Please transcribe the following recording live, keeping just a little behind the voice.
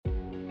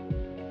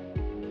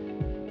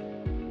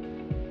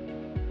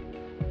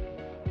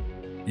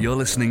You're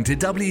listening to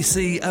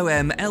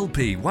WCOM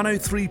LP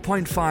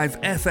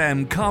 103.5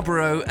 FM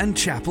Carborough and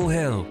Chapel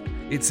Hill.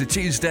 It's a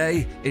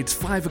Tuesday, it's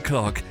 5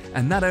 o'clock,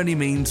 and that only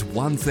means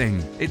one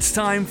thing. It's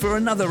time for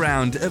another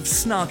round of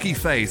Snarky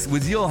Faith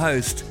with your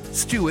host,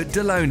 Stuart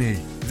Deloney.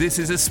 This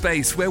is a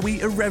space where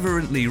we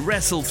irreverently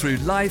wrestle through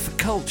life,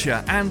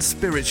 culture, and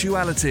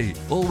spirituality,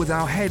 all with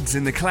our heads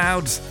in the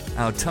clouds,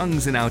 our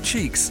tongues in our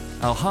cheeks,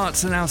 our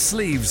hearts in our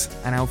sleeves,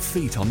 and our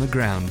feet on the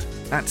ground.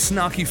 At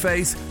Snarky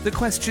Faith, the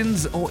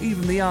questions or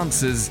even the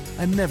answers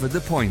are never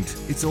the point.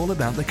 It's all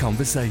about the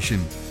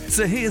conversation.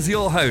 So here's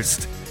your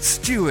host,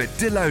 Stuart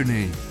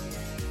Deloney.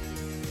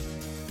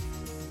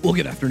 Well,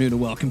 good afternoon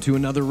and welcome to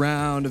another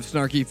round of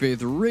Snarky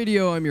Faith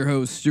Radio. I'm your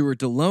host, Stuart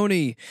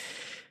Deloney.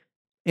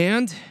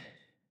 And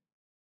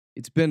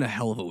it's been a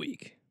hell of a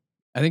week.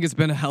 I think it's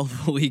been a hell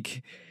of a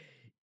week.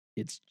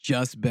 It's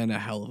just been a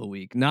hell of a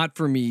week. Not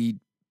for me.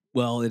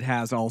 Well, it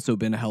has also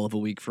been a hell of a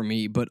week for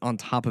me. But on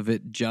top of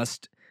it,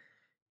 just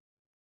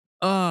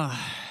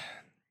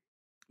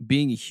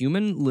being a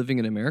human living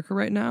in America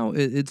right now,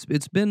 it's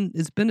been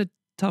a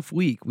tough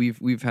week.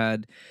 We've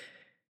had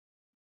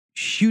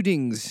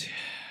shootings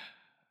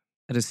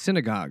at a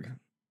synagogue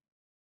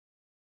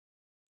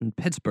in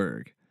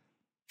Pittsburgh.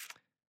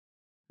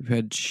 We've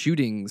had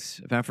shootings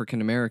of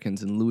African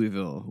Americans in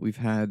Louisville. We've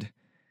had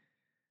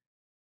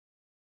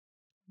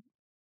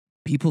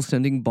people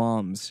sending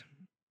bombs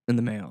in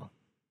the mail.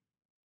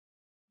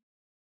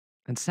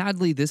 And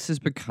sadly, this has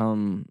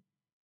become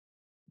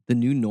the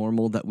new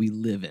normal that we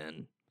live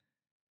in.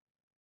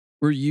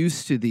 We're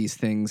used to these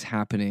things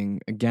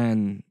happening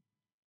again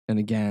and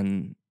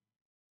again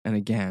and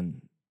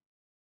again.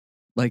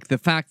 Like the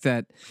fact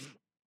that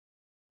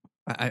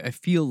I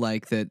feel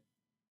like that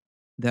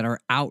our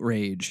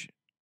outrage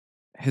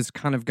has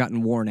kind of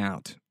gotten worn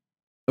out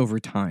over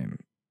time.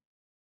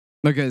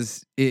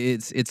 Because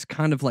it's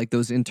kind of like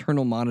those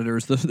internal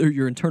monitors, those are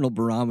your internal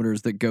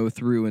barometers that go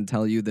through and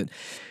tell you that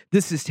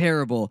this is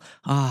terrible.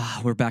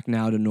 We're back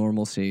now to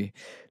normalcy.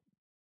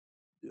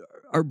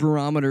 Our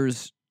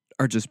barometers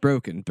are just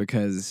broken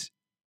because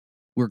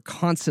we're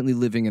constantly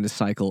living in a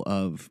cycle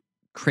of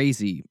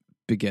crazy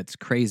begets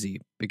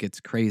crazy, begets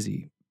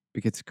crazy,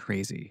 begets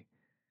crazy.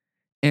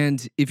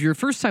 And if you're a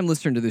first-time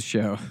listener to this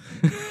show,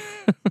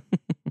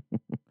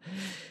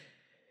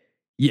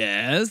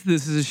 yes,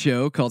 this is a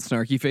show called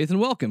Snarky Faith, and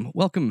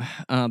welcome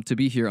to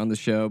be here on the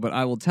show. But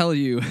I will tell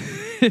you,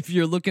 if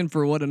you're looking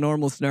for what a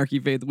normal Snarky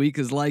Faith week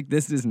is like,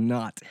 this is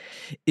not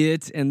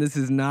it, and this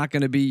is not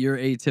going to be your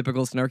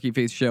atypical Snarky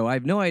Faith show. I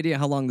have no idea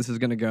how long this is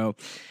going to go,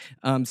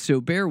 so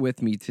bear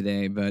with me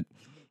today. But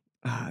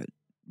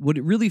what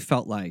it really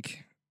felt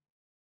like,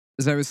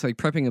 as I was like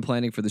prepping and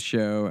planning for the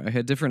show, I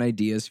had different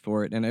ideas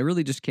for it, and I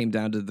really just came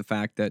down to the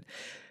fact that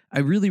I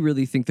really,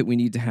 really think that we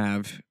need to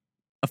have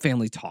a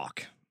family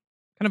talk.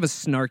 Kind of a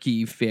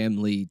snarky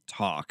family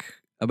talk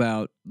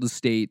about the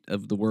state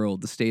of the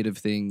world, the state of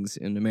things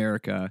in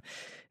America,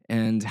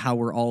 and how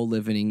we're all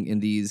living in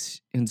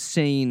these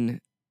insane,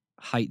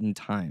 heightened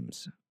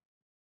times.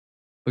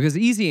 Because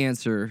the easy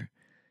answer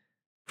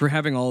for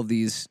having all of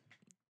these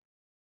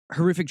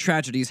horrific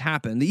tragedies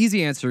happen, the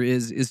easy answer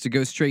is to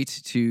go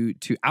straight to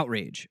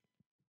outrage.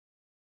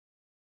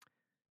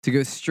 To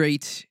go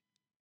straight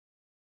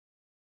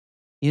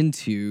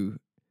into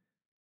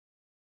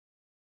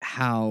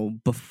how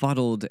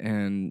befuddled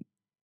and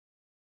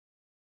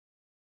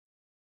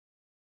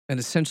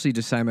essentially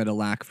just I'm at a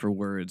lack for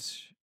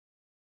words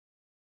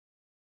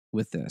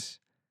with this.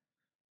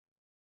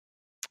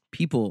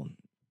 People,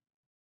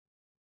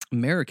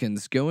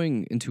 Americans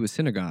going into a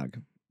synagogue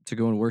to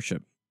go and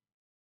worship.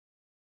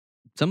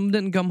 Some of them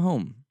didn't come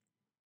home.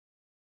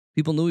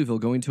 People in Louisville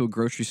going to a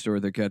grocery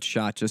store that got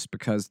shot just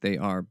because they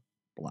are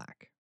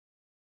black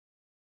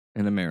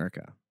in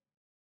America.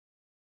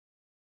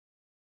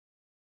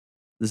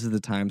 This is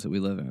the times that we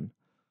live in.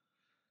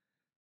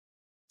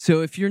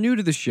 So if you're new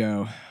to the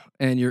show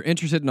and you're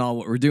interested in all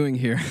what we're doing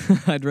here,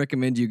 I'd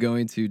recommend you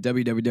going to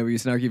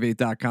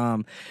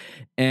www.snarkyfaith.com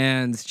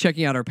and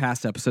checking out our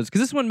past episodes,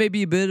 because this one may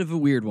be a bit of a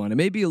weird one. It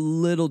may be a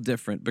little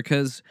different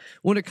because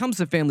when it comes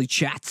to family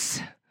chats,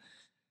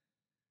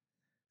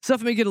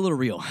 stuff may get a little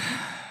real.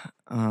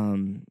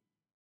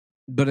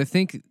 But I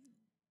think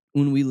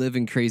when we live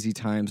in crazy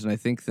times, and I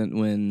think that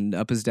when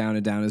up is down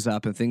and down is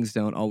up and things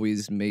don't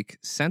always make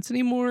sense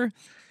anymore,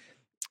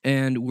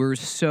 and we're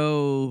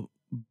so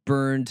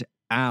burned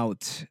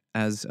out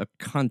as a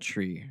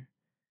country,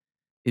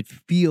 it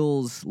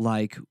feels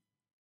like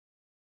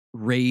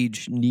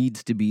rage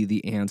needs to be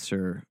the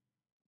answer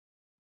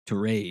to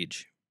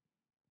rage.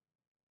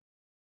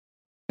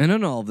 And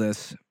in all of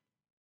this,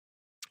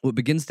 what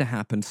begins to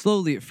happen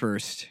slowly at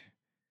first,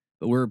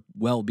 but we're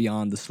well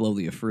beyond the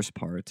slowly at first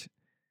part,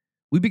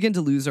 we begin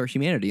to lose our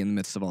humanity in the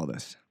midst of all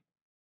this.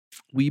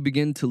 We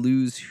begin to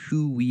lose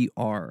who we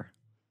are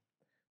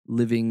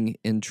living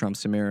in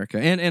Trump's America.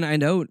 And I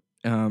know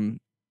in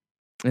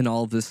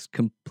all of this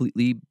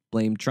completely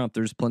blame Trump.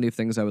 There's plenty of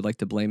things I would like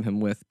to blame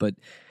him with, but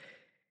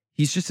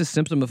he's just a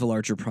symptom of a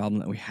larger problem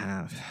that we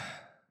have.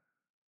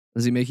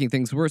 Is he making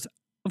things worse?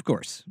 Of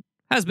course.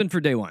 Has been for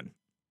day one.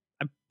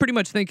 pretty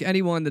much think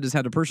anyone that has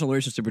had a personal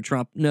relationship with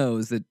Trump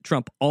knows that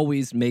Trump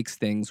always makes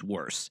things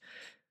worse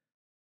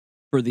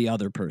for the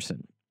other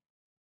person.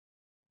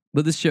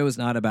 But this show is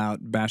not about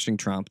bashing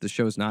Trump. The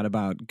show is not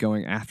about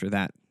going after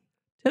that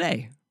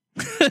today.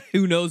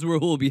 Who knows where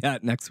we'll be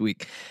at next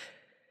week?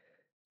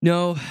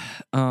 No,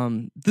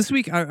 this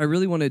week I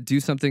really want to do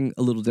something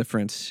a little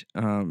different,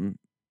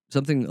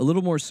 something a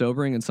little more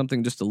sobering and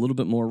something just a little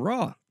bit more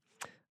raw,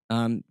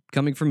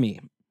 coming from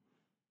me.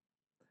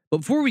 But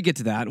before we get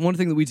to that, one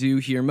thing that we do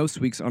here most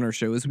weeks on our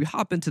show is we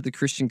hop into the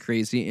Christian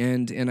Crazy,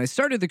 and I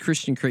started the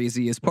Christian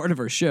Crazy as part of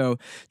our show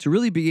to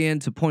really begin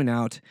to point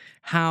out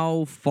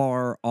how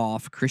far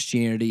off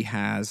Christianity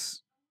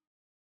has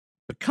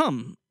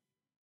become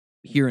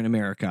here in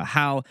America,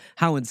 how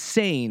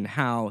insane,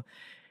 how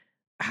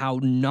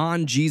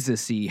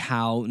non-Jesus-y,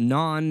 how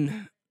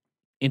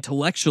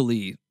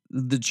non-intellectually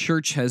the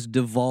church has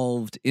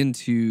devolved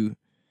into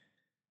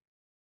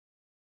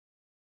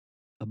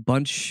a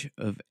bunch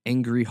of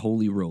angry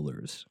holy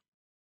rollers.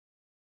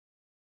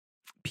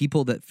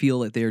 People that feel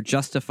that they are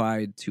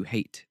justified to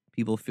hate.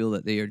 People feel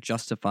that they are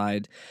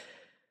justified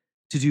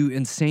to do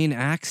insane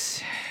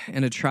acts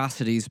and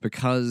atrocities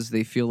because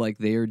they feel like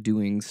they are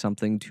doing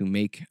something to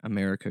make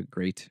America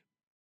great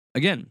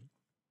again.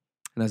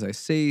 And as I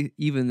say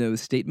even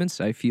those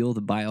statements, I feel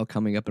the bile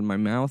coming up in my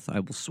mouth.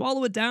 I will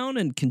swallow it down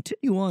and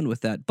continue on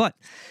with that. But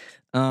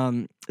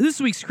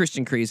this week's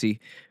Christian Crazy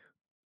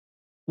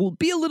will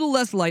be a little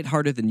less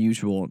lighthearted than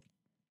usual,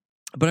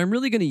 but I'm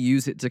really going to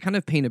use it to kind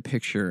of paint a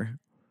picture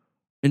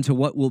into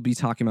what we'll be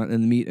talking about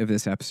in the meat of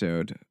this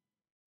episode,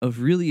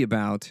 of really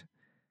about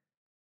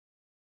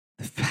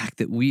the fact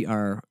that we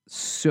are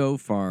so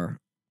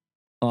far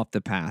off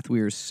the path.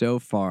 We are so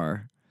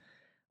far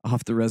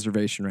off the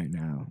reservation right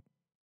now.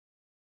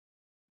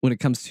 When it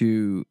comes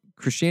to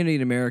Christianity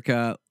in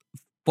America,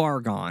 far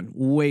gone,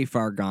 way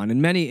far gone.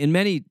 And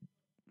many,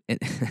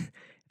 if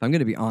I'm going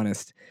to be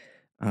honest,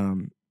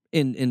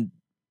 in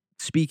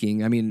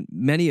speaking, I mean,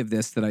 many of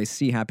this that I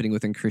see happening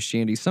within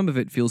Christianity, some of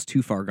it feels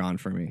too far gone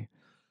for me.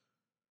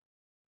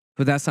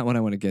 But that's not what I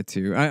want to get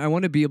to. I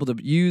want to be able to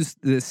use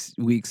this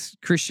week's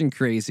Christian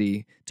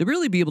Crazy to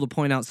really be able to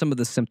point out some of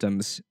the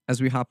symptoms as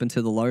we hop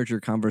into the larger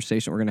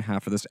conversation we're going to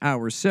have for this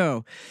hour.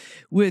 So,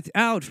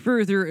 without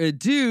further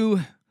ado,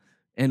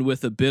 and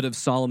with a bit of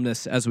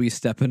solemnness as we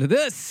step into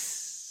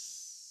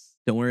this,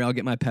 don't worry, I'll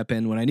get my pep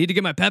in when I need to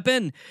get my pep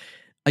in.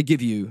 I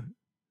give you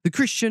the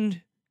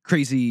Christian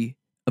Crazy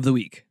of the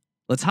week.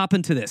 Let's hop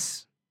into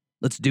this.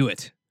 Let's do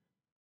it,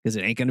 because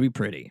it ain't going to be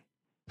pretty.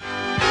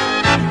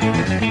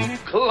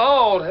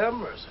 Lord have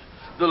mercy.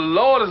 The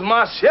Lord is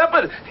my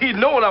shepherd. He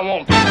know what I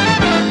want.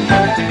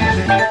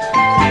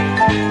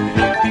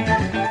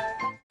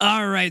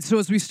 All right, so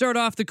as we start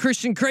off the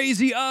Christian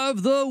Crazy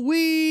of the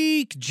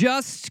week,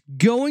 just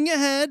going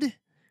ahead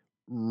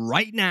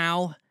right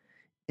now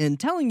and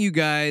telling you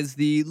guys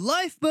the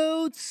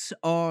lifeboats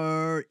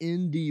are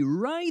in the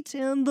right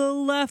and the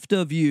left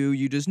of you.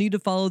 You just need to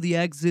follow the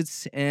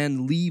exits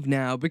and leave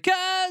now,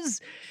 because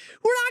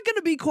we're not going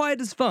to be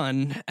quite as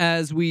fun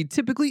as we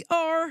typically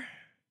are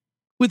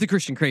with the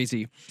Christian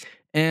Crazy.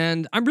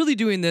 And I'm really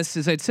doing this,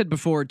 as I'd said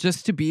before,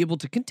 just to be able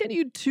to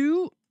continue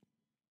to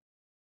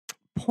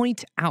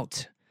point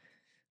out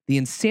the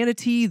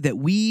insanity that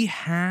we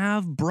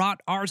have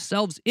brought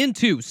ourselves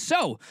into.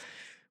 So,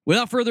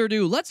 without further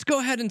ado, let's go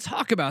ahead and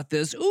talk about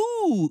this.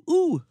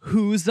 Ooh,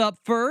 who's up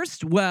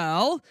first?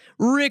 Well,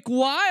 Rick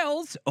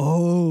Wiles.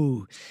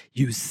 Oh,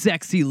 you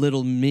sexy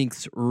little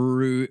minx,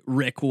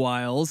 Rick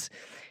Wiles,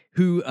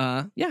 who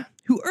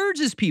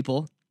urges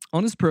people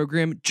on his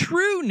program,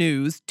 True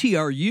News,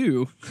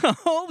 TRU.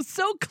 Oh,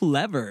 so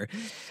clever.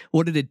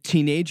 What did a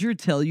teenager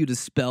tell you to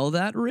spell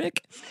that,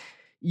 Rick?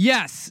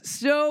 Yes,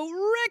 so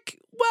Rick,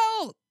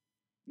 well,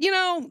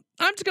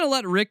 I'm just going to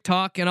let Rick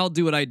talk, and I'll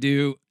do what I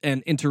do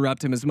and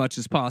interrupt him as much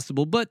as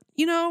possible. But,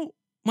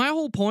 my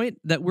whole point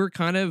that we're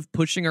kind of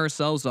pushing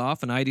ourselves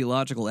off an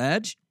ideological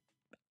edge,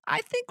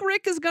 I think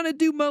Rick is going to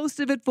do most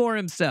of it for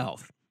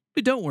himself.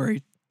 But don't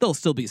worry, there'll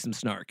still be some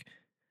snark.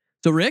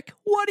 So, Rick,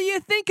 what do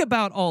you think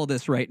about all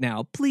this right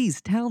now?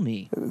 Please tell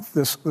me.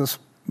 This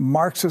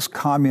Marxist,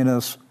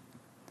 communist,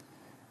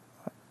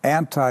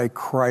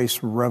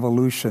 anti-Christ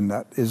revolution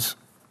that is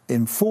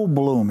in full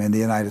bloom in the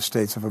United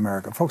States of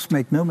America. Folks,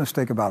 make no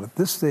mistake about it.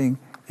 This thing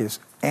is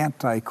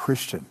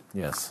anti-Christian.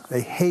 Yes.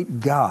 They hate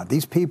God.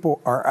 These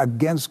people are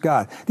against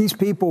God. These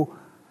people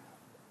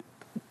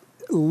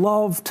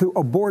love to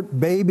abort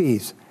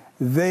babies.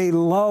 They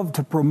love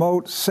to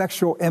promote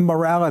sexual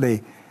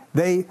immorality.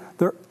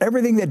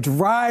 Everything that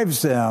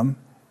drives them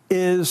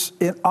is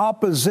in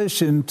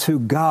opposition to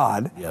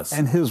God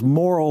and his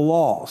moral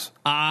laws.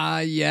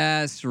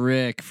 Yes,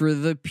 Rick. For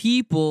the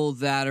people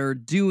that are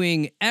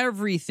doing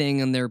everything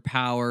in their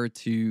power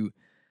to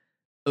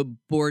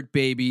abort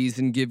babies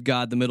and give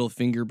God the middle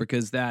finger,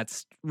 because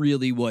that's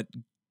really what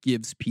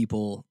gives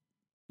people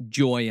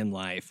joy in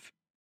life.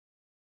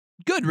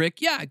 Good,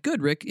 Rick. Yeah,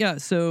 good, Rick. Yeah,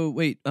 so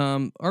wait,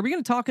 are we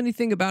going to talk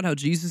anything about how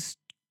Jesus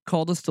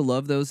called us to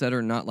love those that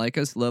are not like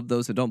us, love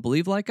those that don't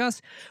believe like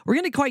us. We're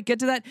going to quite get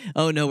to that.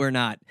 Oh, no, we're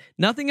not.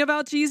 Nothing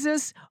about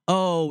Jesus?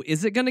 Oh,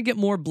 is it going to get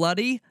more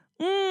bloody?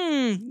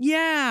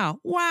 Yeah,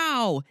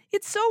 wow.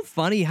 It's so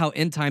funny how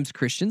end times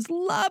Christians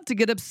love to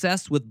get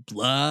obsessed with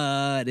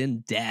blood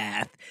and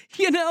death.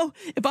 You know,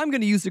 if I'm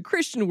going to use a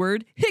Christian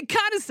word, it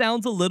kind of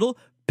sounds a little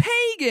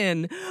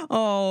pagan.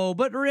 Oh,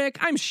 but Rick,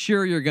 I'm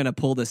sure you're going to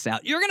pull this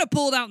out. You're going to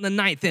pull it out in the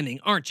ninth inning,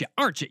 aren't you?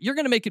 Aren't you? You're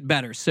going to make it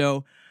better.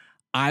 So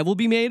I will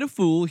be made a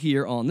fool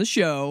here on the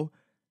show.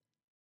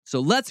 So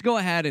let's go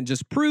ahead and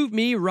just prove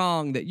me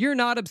wrong that you're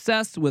not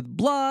obsessed with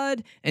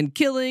blood and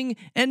killing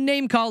and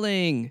name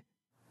calling.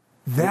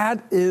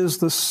 That is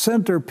the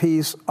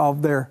centerpiece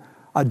of their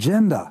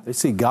agenda. They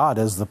see God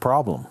as the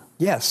problem.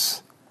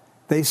 Yes,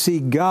 they see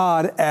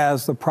God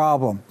as the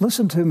problem.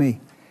 Listen to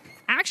me.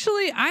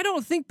 Actually, I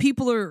don't think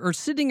people are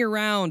sitting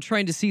around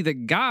trying to see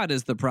that God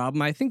is the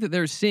problem. I think that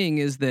they're seeing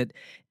is that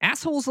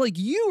assholes like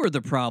you are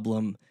the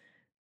problem.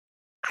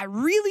 I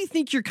really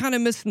think you're kind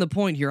of missing the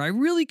point here. I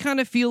really kind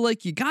of feel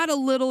like you got a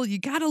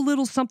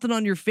little something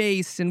on your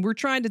face, and we're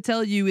trying to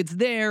tell you it's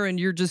there, and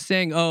you're just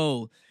saying,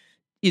 oh,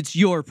 it's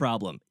your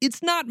problem.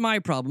 It's not my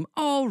problem.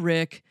 Oh,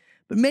 Rick.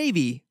 But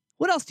maybe.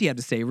 What else do you have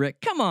to say, Rick?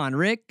 Come on,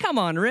 Rick. Come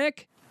on,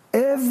 Rick.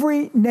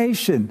 Every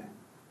nation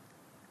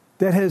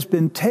that has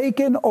been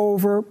taken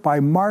over by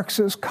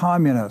Marxist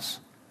communists,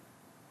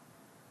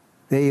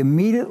 they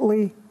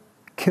immediately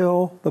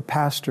kill the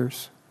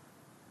pastors.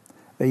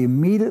 They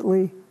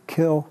immediately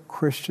kill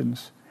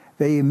Christians.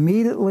 They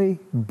immediately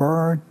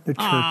burn the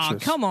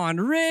churches. Come on,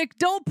 Rick.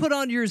 Don't put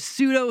on your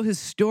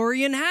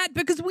pseudo-historian hat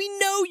because we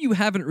know you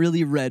haven't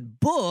really read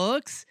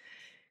books.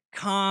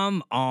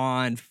 Come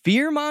on.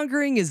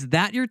 Fear-mongering, is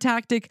that your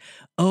tactic?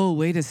 Oh,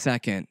 wait a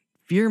second.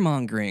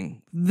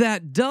 Fear-mongering.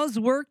 That does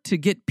work to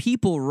get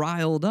people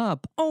riled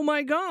up. Oh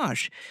my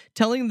gosh.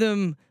 Telling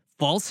them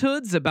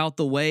falsehoods about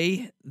the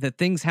way that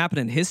things happen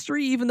in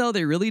history, even though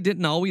they really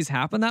didn't always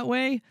happen that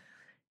way.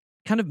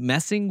 Kind of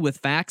messing with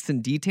facts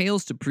and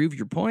details to prove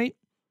your point?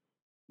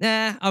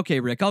 Okay,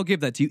 Rick, I'll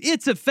give that to you.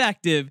 It's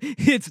effective.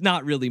 It's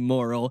not really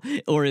moral,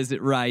 or is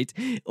it right,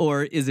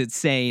 or is it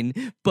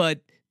sane?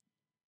 But,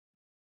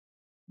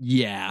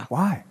 yeah.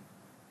 Why?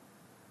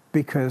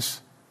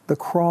 Because the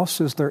cross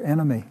is their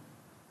enemy.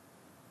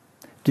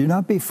 Do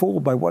not be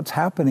fooled by what's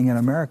happening in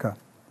America.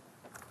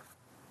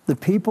 The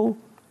people,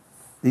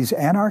 these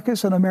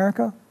anarchists in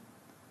America,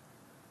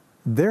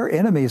 their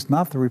enemy is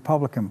not the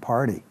Republican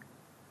Party.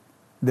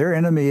 Their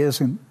enemy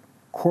isn't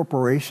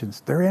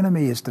corporations. Their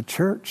enemy is the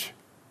church.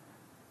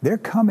 They're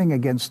coming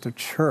against the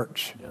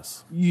church.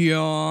 Yes.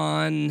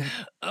 Yawn.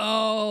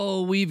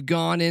 Oh, we've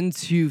gone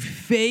into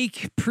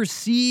fake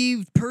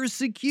perceived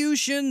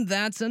persecution.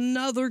 That's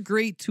another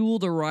great tool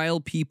to rile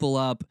people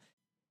up.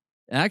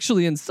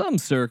 Actually, in some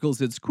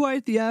circles, it's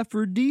quite the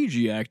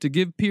aphrodisiac to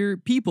give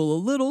people a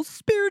little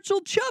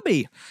spiritual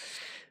chubby.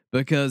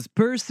 Because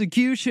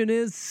persecution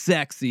is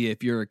sexy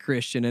if you're a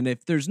Christian. And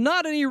if there's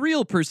not any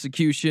real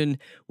persecution,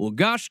 well,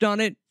 gosh darn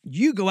it,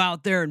 you go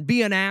out there and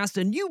be an ass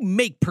and you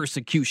make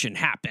persecution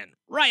happen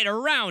right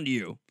around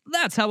you.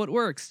 That's how it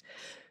works.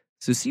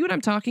 So see what I'm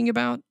talking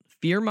about?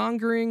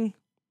 Fear-mongering,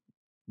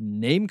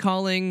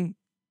 name-calling,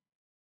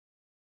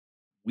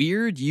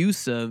 weird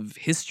use of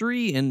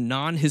history in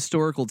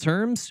non-historical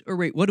terms. Or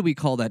wait, what do we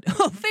call that?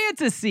 Oh,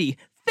 fantasy.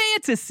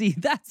 Fantasy,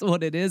 that's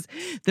what it is.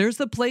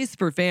 There's a place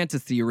for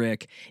fantasy,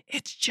 Rick.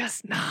 It's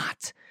just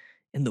not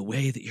in the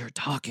way that you're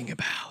talking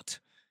about.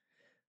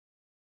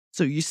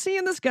 So you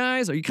seeing this,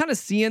 guys? Are you kind of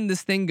seeing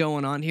this thing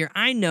going on here?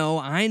 I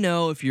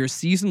know if you're a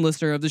seasoned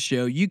listener of the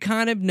show, you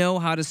kind of know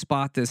how to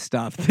spot this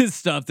stuff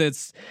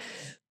that's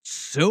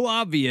so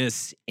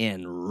obvious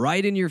and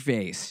right in your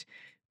face.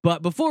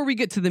 But before we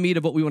get to the meat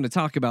of what we want to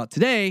talk about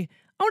today,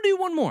 I want to do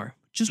one more.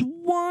 Just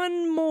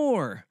one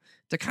more.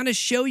 To kind of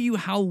show you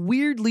how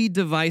weirdly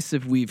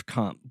divisive we've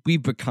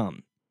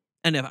become.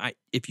 And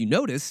if you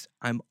notice,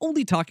 I'm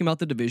only talking about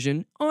the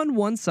division on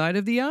one side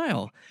of the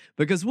aisle,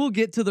 because we'll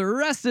get to the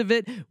rest of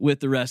it with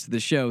the rest of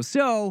the show.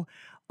 So,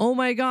 oh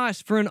my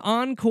gosh, for an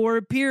encore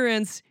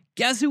appearance,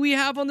 guess who we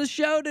have on the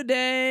show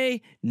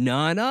today?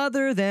 None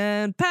other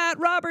than Pat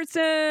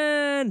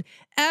Robertson,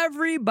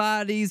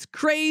 everybody's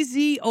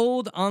crazy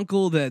old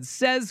uncle that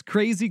says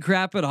crazy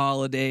crap at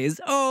holidays.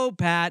 Oh,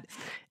 Pat.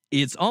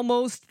 It's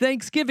almost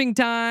Thanksgiving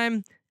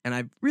time, and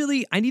I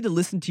need to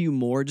listen to you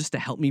more just to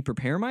help me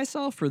prepare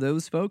myself for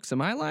those folks in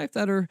my life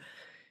that are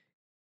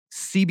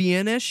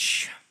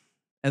CBN-ish,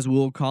 as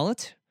we'll call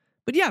it.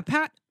 But yeah,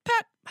 Pat,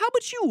 how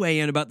about you weigh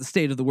in about the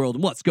state of the world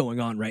and what's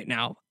going on right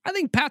now? I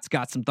think Pat's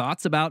got some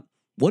thoughts about,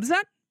 what is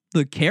that?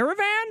 The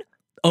caravan?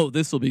 Oh,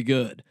 this will be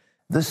good.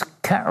 This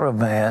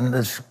caravan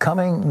that's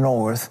coming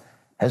north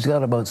has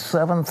got about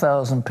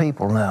 7,000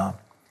 people now.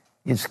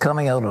 It's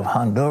coming out of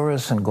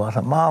Honduras and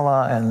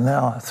Guatemala and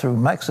now through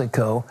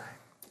Mexico,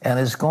 and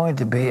it's going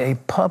to be a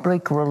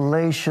public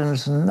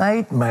relations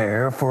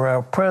nightmare for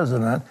our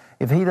president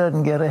if he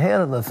doesn't get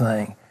ahead of the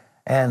thing.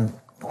 And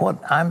what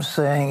I'm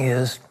saying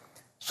is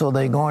So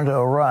they're going to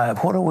arrive.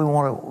 What do we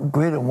want to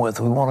greet them with?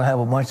 We want to have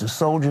a bunch of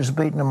soldiers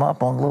beating them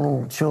up on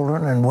little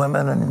children and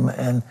women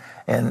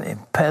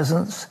and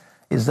peasants.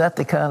 Is that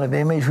the kind of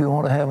image we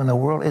want to have in the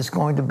world? It's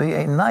going to be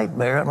a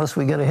nightmare unless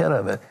we get ahead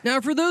of it. Now,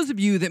 for those of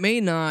you that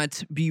may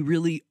not be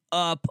really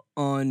up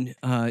on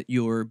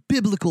your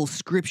biblical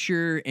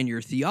scripture and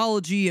your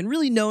theology and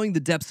really knowing the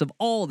depths of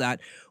all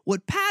that,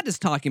 what Pat is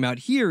talking about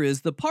here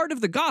is the part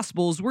of the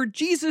Gospels where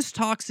Jesus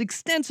talks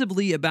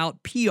extensively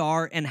about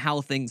PR and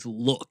how things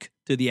look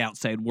to the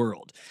outside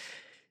world.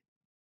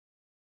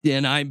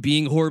 And I'm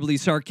being horribly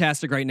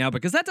sarcastic right now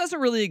because that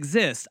doesn't really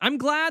exist. I'm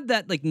glad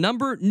that like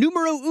numero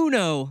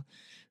uno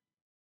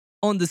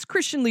on this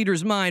Christian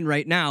leader's mind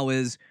right now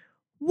is,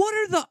 what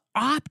are the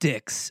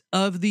optics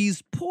of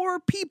these poor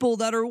people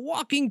that are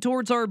walking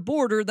towards our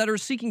border that are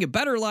seeking a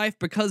better life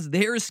because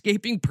they're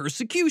escaping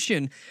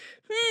persecution?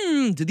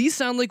 Do these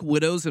sound like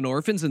widows and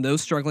orphans and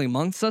those struggling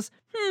amongst us?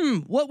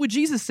 What would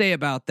Jesus say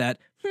about that?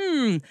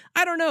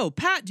 I don't know.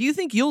 Pat, do you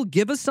think you'll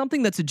give us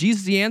something that's a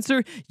Jesus-y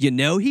answer? You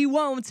know he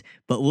won't,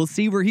 but we'll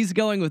see where he's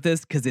going with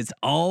this because it's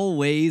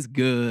always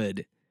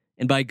good.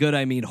 And by good,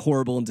 I mean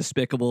horrible and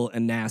despicable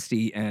and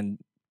nasty and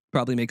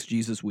probably makes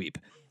Jesus weep.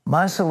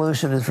 My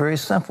solution is very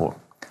simple.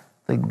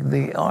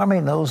 The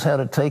Army knows how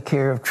to take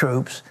care of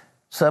troops.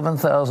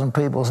 7,000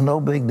 people is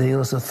no big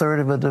deal. It's a third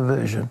of a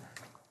division.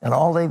 And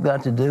all they've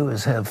got to do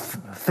is have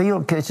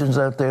field kitchens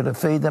out there to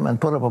feed them and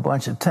put up a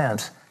bunch of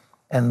tents.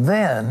 And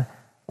then,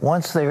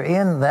 once they're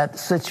in that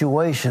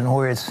situation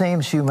where it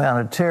seems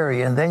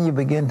humanitarian, then you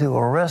begin to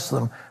arrest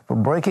them for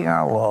breaking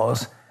our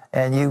laws,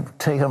 and you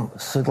take them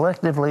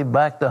selectively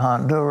back to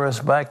Honduras,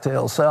 back to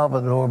El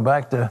Salvador,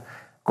 back to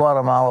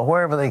Guatemala,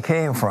 wherever they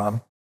came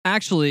from.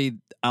 Actually,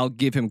 I'll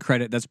give him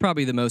credit. That's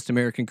probably the most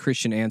American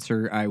Christian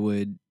answer I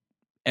would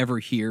ever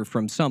hear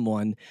from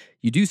someone.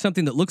 You do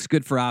something that looks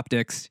good for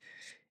optics,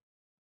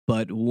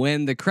 but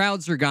when the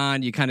crowds are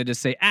gone, you kind of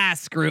just say,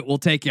 screw it, we'll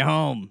take you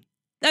home.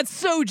 That's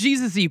so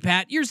Jesus-y,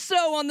 Pat. You're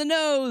so on the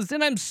nose.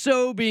 And I'm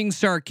so being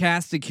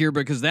sarcastic here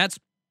because that's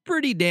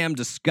pretty damn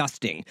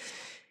disgusting.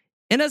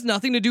 And has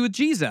nothing to do with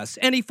Jesus.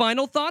 Any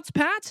final thoughts,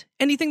 Pat?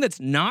 Anything that's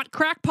not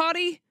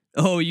crackpotty?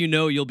 Oh, you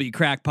know you'll be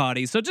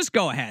crackpotty, so just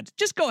go ahead.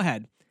 Just go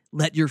ahead.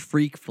 Let your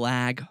freak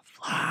flag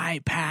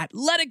fly, Pat.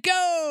 Let it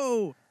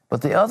go!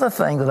 But the other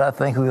thing that I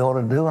think we ought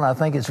to do, and I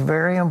think it's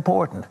very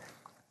important,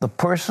 the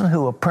person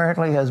who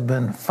apparently has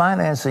been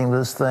financing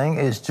this thing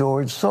is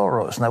George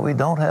Soros. Now, we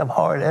don't have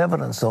hard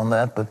evidence on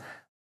that, but...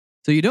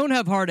 So you don't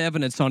have hard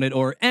evidence on it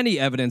or any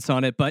evidence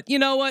on it, but you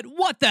know what?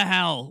 What the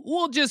hell?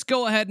 We'll just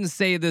go ahead and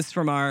say this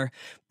from our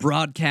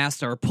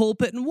broadcast, our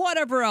pulpit, and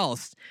whatever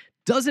else.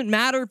 Doesn't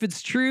matter if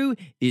it's true.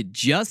 It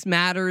just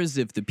matters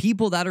if the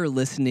people that are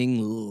listening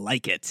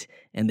like it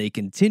and they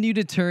continue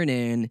to turn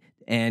in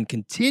and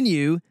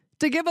continue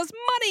to give us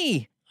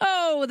money.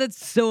 Oh,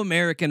 that's so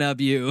American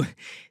of you.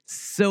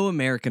 So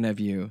American of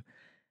you.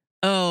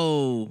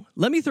 Oh,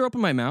 let me throw up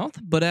in my mouth.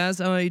 But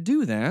as I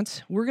do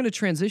that, we're going to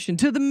transition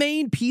to the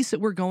main piece that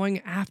we're going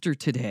after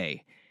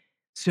today.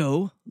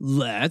 So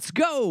let's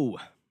go.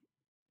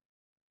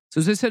 So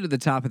as I said at the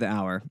top of the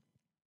hour,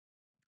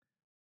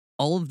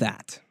 all of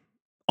that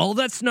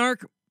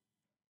snark,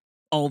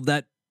 all of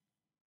that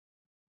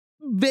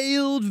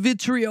veiled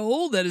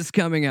vitriol that is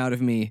coming out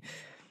of me,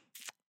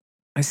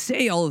 I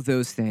say all of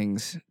those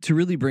things to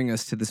really bring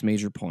us to this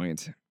major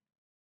point.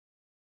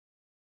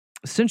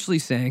 Essentially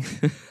saying,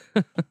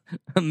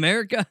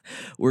 America,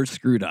 we're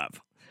screwed up.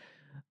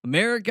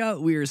 America,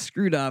 we are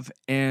screwed up,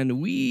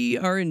 and we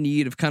are in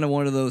need of kind of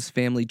one of those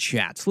family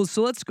chats.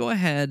 So let's go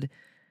ahead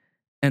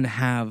and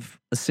have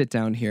a sit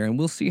down here, and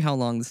we'll see how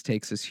long this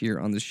takes us here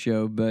on the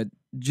show. But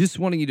just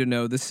wanting you to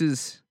know, this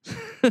is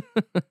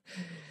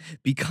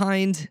be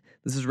kind.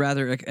 This is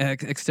rather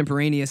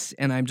extemporaneous,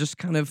 and I'm just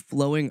kind of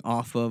flowing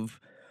off of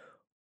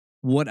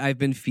what I've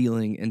been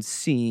feeling and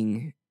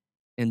seeing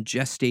and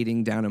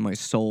gestating down in my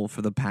soul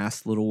for the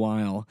past little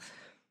while.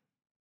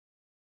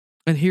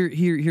 And here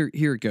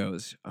it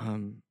goes.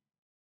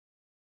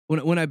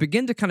 When I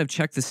begin to kind of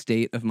check the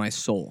state of my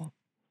soul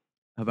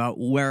about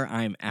where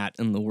I'm at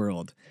in the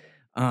world,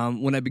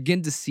 when I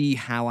begin to see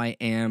how I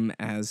am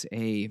as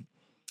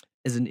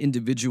an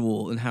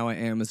individual and how I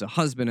am as a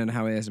husband and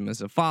how I am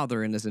as a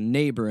father and as a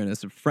neighbor and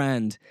as a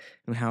friend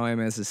and how I am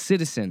as a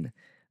citizen,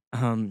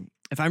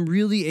 if I'm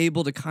really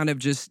able to kind of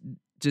just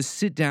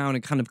sit down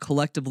and kind of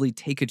collectively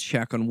take a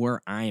check on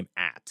where I'm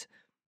at,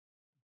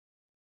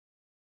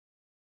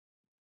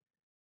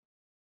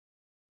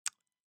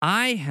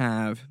 I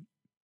have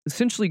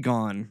essentially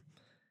gone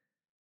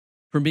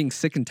from being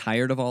sick and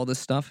tired of all this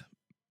stuff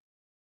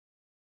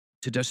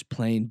to just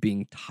plain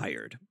being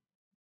tired.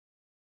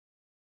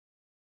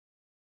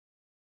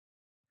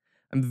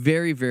 I'm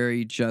very,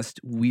 very just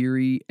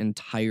weary and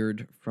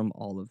tired from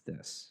all of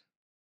this.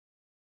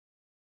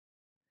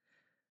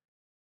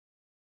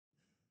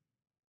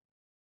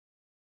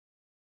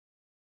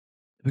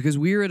 Because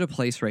we're at a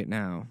place right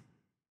now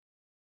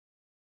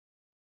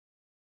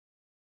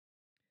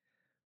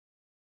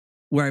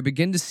where I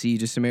begin to see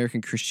just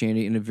American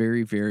Christianity in a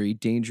very, very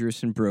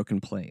dangerous and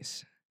broken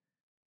place.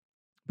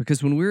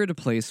 Because when we're at a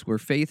place where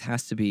faith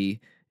has to be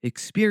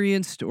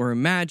experienced or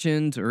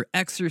imagined or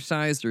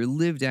exercised or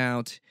lived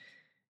out,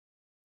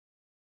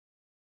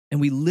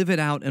 and we live it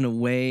out in a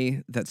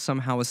way that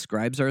somehow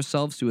ascribes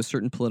ourselves to a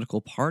certain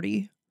political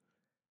party,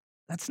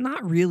 that's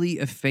not really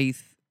a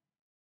faith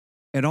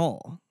at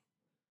all.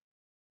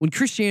 When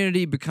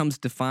Christianity becomes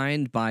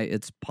defined by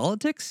its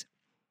politics,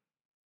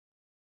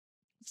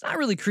 it's not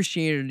really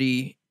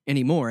Christianity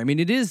anymore. I mean,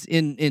 it is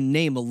in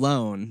name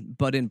alone,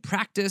 but in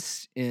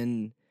practice,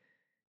 in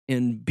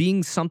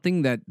being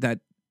something that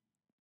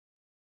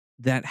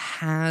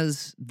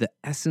has the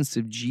essence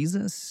of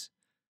Jesus,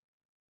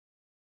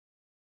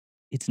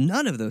 it's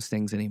none of those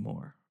things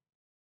anymore.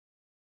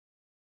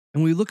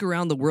 And we look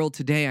around the world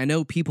today, I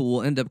know people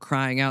will end up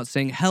crying out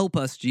saying, help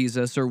us,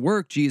 Jesus, or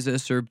work,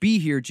 Jesus, or be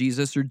here,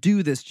 Jesus, or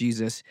do this,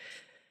 Jesus.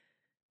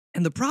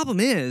 And the problem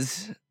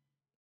is,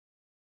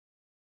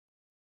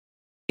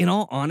 in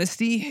all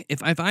honesty,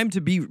 if I'm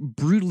to be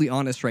brutally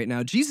honest right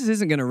now, Jesus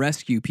isn't going to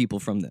rescue people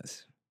from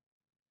this.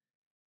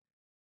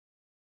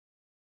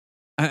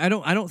 I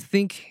don't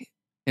think,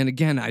 and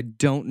again, I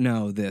don't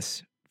know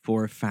this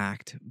for a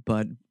fact,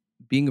 but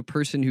being a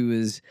person who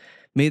has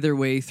made their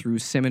way through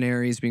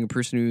seminaries, being a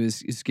person who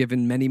is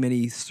given many,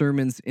 many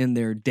sermons in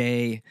their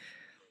day,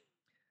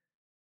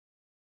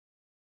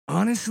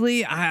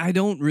 honestly, I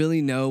don't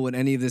really know what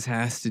any of this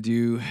has to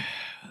do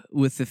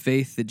with the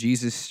faith that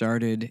Jesus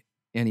started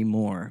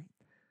anymore.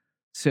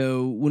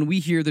 So when we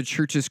hear the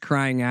churches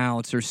crying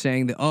out or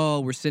saying that, oh,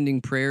 we're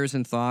sending prayers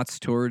and thoughts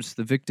towards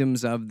the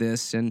victims of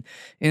this and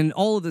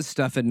all of this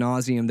stuff ad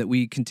nauseum that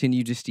we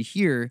continue just to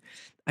hear,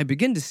 I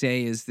begin to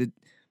say is that,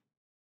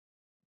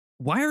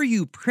 why are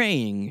you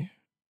praying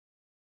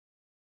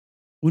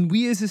when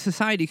we as a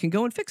society can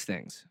go and fix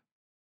things?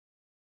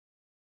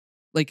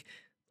 Like,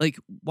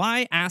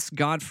 why ask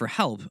God for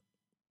help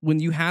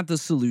when you have the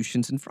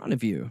solutions in front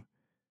of you?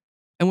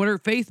 And when our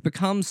faith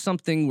becomes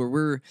something where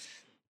we're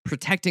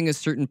protecting a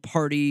certain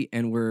party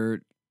and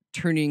we're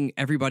turning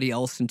everybody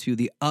else into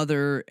the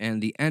other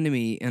and the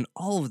enemy and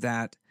all of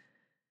that,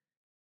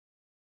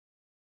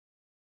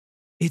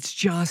 it's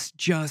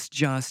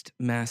just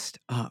messed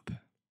up.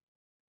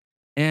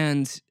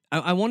 And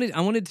I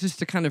wanted just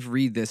to kind of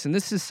read this, and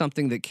this is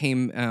something that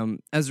came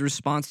as a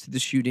response to the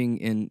shooting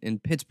in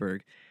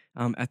Pittsburgh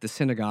at the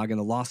synagogue and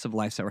the loss of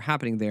lives that were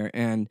happening there.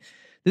 And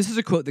this is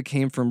a quote that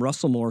came from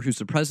Russell Moore, who's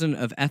the president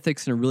of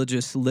Ethics and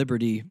Religious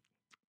Liberty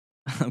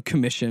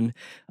Commission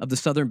of the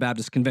Southern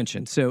Baptist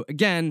Convention. So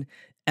again,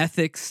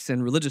 Ethics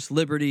and Religious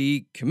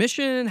Liberty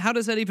Commission, how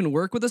does that even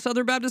work with the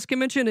Southern Baptist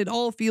Convention? It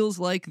all feels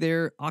like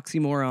they're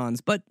oxymorons.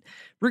 But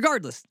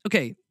regardless,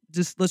 okay,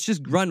 let's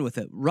just run with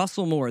it.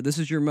 Russell Moore, this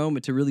is your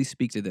moment to really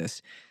speak to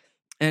this.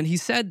 And he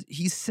said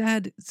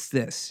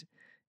this,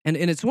 and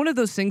it's one of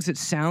those things that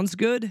sounds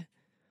good.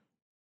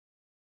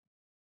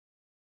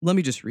 Let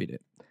me just read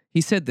it.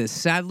 He said this: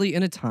 sadly,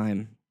 in a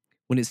time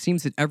when it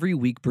seems that every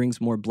week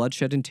brings more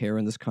bloodshed and terror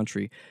in this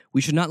country,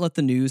 we should not let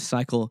the news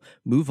cycle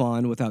move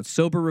on without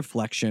sober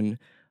reflection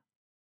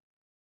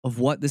of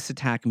what this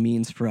attack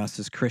means for us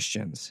as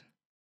Christians.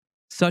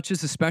 Such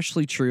is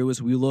especially true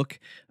as we look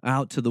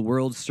out to the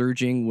world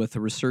surging with a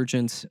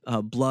resurgence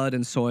of blood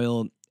and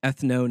soil,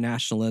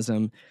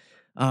 ethno-nationalism,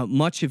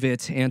 much of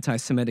it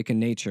anti-Semitic in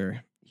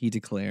nature, he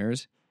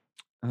declares.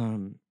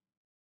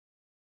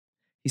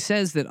 He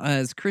says that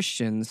as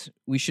Christians,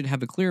 we should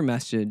have a clear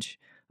message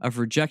of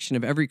rejection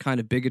of every kind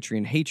of bigotry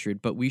and hatred,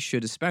 but we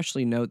should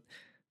especially note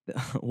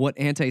what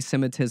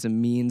anti-Semitism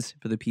means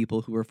for the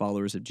people who are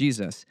followers of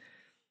Jesus.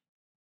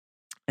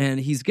 And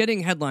he's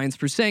getting headlines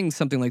for saying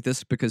something like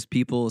this because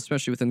people,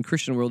 especially within the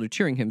Christian world, are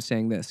cheering him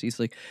saying this. He's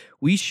like,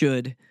 we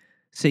should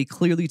say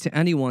clearly to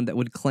anyone that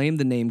would claim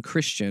the name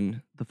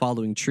Christian the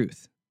following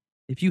truth: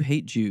 if you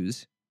hate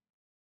Jews,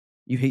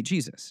 you hate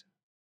Jesus.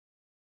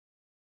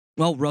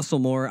 Well, Russell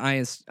Moore,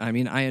 I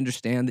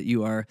understand that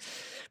you are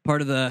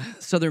part of the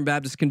Southern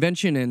Baptist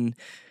Convention, and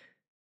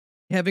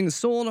having a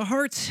soul and a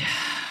heart,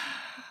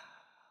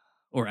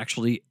 or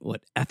actually,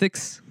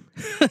 ethics,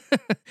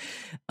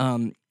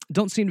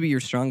 don't seem to be your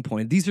strong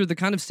point. These are the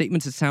kind of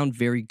statements that sound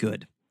very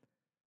good,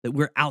 that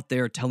we're out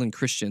there telling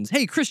Christians,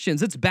 hey,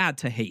 Christians, it's bad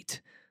to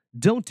hate.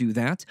 Don't do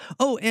that.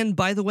 Oh, and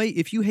by the way,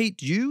 if you hate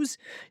Jews,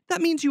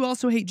 that means you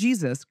also hate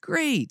Jesus.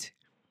 Great.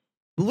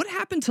 But what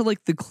happened to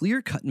the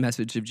clear-cut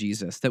message of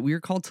Jesus that we are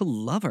called to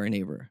love our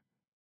neighbor?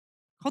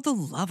 We're called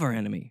to love our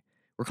enemy.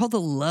 We're called to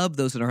love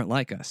those that aren't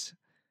like us.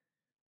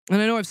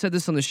 And I know I've said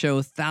this on the show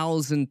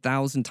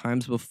 1,000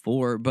 times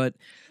before, but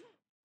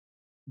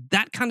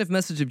that kind of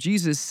message of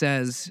Jesus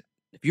says,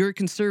 if you're a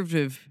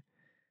conservative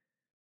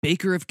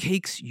baker of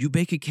cakes, you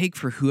bake a cake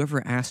for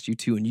whoever asked you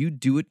to, and you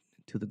do it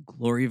to the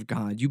glory of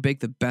God. You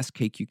bake the best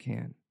cake you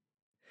can.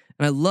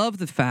 And I love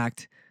the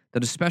fact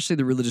that especially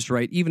the religious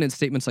right, even in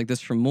statements like this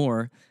from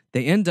Moore,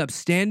 they end up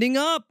standing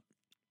up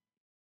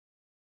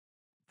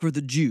for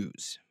the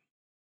Jews,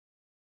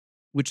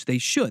 which they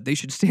should. They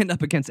should stand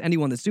up against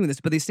anyone that's doing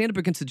this, but they stand up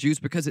against the Jews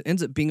because it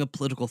ends up being a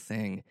political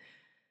thing.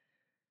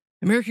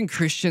 American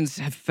Christians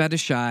have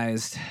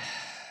fetishized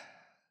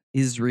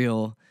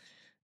Israel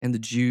and the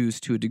Jews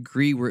to a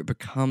degree where it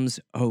becomes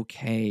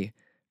okay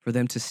for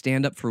them to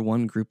stand up for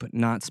one group but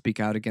not speak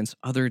out against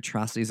other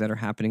atrocities that are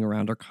happening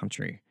around our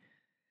country.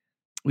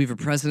 We have a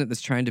president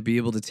that's trying to be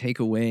able to take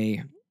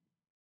away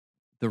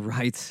the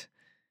rights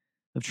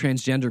of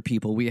transgender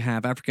people. We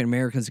have African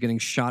Americans getting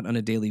shot on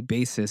a daily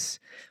basis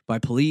by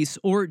police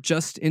or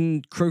just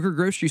in Kroger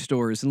grocery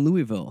stores in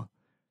Louisville.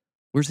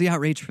 Where's the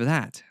outrage for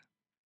that?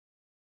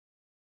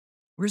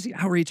 Where's the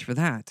outrage for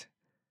that?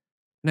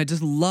 And I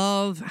just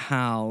love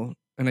how,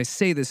 and I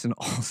say this in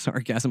all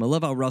sarcasm, I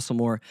love how Russell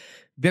Moore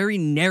very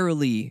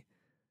narrowly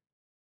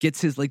gets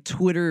his like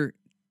Twitter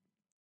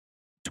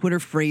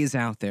phrase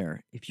out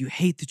there. If you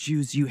hate the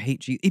Jews, you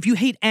hate Jesus. If you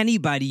hate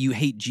anybody, you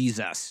hate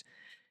Jesus,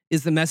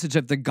 is the message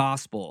of the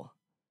gospel.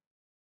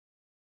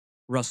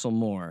 Russell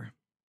Moore.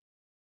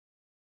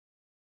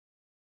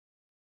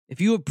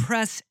 If you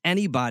oppress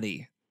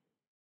anybody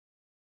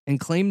and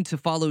claim to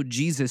follow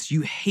Jesus,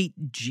 you hate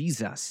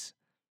Jesus.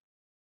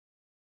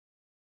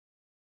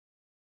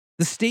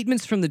 The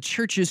statements from the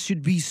churches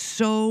should be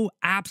so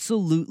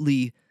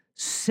absolutely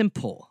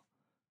simple.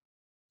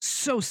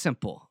 So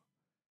simple.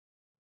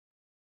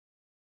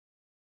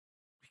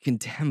 We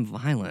condemn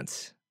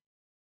violence.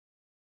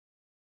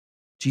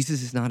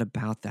 Jesus is not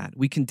about that.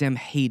 We condemn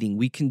hating.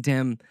 We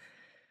condemn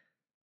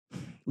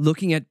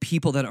looking at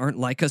people that aren't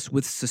like us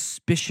with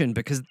suspicion,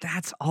 because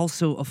that's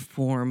also a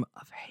form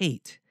of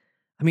hate.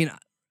 I mean,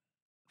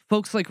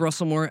 folks like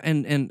Russell Moore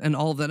and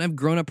all of that, I've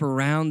grown up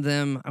around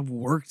them. I've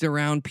worked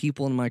around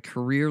people in my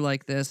career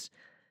like this.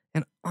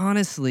 And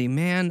honestly,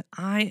 man,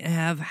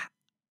 I've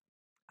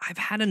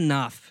had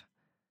enough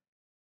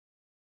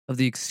of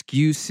the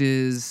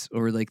excuses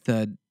or like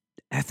the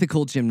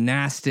ethical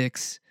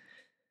gymnastics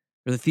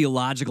or the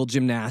theological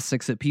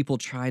gymnastics that people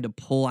try to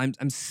pull.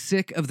 I'm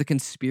sick of the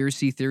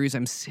conspiracy theories.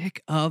 I'm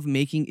sick of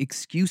making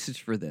excuses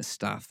for this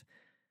stuff.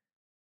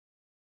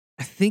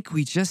 I think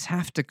we just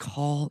have to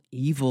call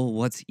evil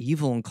what's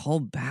evil and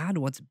call bad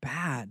what's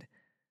bad.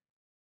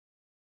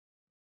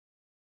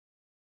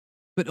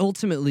 But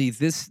ultimately,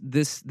 this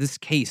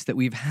case that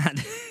we've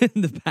had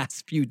in the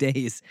past few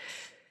days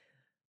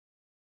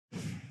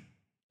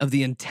of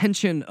the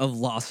intention of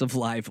loss of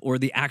life or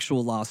the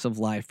actual loss of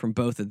life from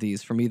both of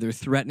these, from either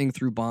threatening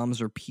through bombs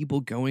or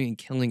people going and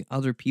killing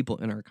other people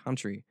in our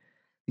country,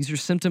 these are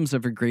symptoms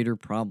of a greater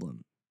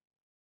problem.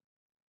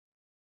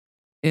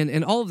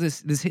 And all of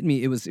this hit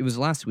me. It was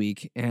last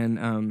week,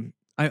 and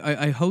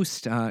I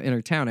host in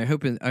our town. I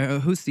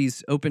host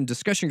these open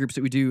discussion groups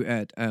that we do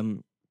at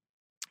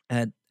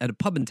a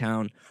pub in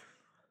town.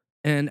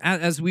 And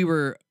as we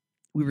were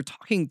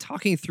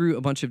talking through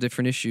a bunch of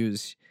different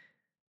issues,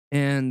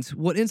 and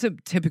what ends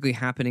up typically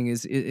happening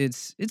is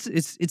it's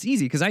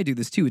easy, because I do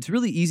this too. It's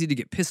really easy to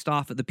get pissed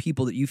off at the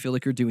people that you feel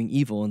like are doing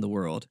evil in the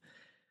world.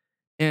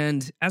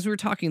 And as we were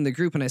talking in the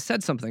group, and I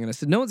said something, and I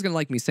said, no one's going to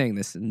like me saying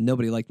this, and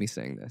nobody liked me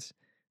saying this.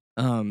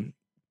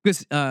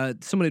 Because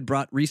someone had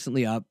brought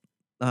recently up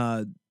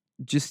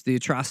just the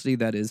atrocity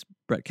that is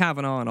Brett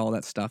Kavanaugh and all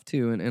that stuff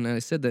too. And I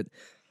said that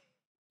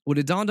what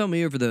had dawned on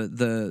me over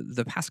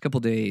the past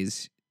couple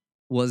days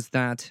was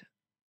that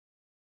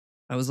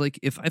I was like,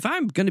 if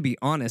I'm going to be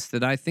honest,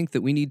 that I think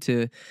that we need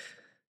to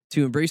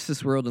embrace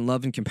this world in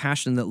love and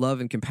compassion, that love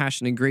and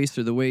compassion and grace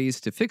are the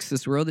ways to fix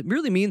this world, it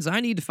really means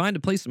I need to find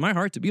a place in my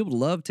heart to be able to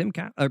love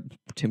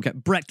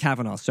Brett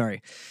Kavanaugh,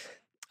 sorry.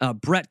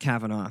 Brett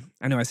Kavanaugh.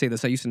 I know I say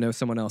this. I used to know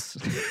someone else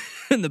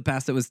in the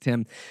past that was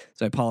Tim,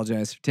 so I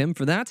apologize, Tim,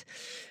 for that.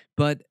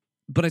 But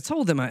I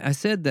told them, I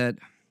said that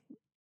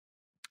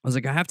I was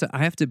like, I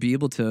have to be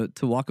able to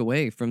walk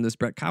away from this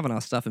Brett Kavanaugh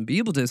stuff and be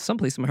able to,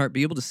 someplace in my heart,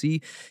 be able to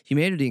see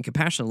humanity and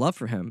compassion and love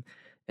for him.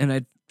 And I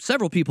had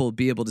several people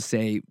be able to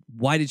say,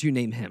 why did you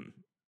name him?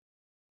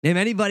 Name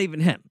anybody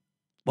but him.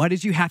 Why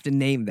did you have to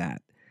name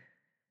that?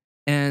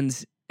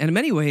 And in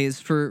many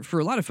ways, for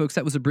a lot of folks,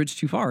 that was a bridge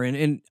too far.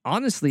 And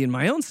honestly, in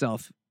my own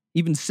self,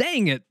 even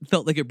saying it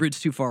felt like a bridge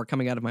too far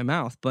coming out of my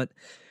mouth. But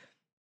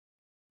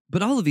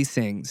all of these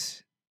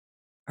things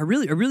are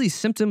really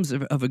symptoms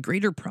of a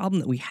greater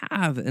problem that we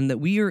have, and that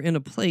we are in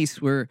a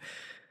place where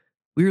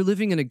we are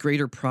living in a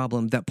greater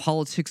problem that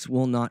politics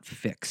will not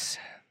fix.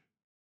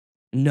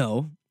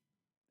 No,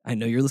 I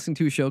know you're listening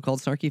to a show called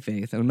Snarky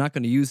Faith, and I'm not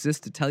going to use this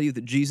to tell you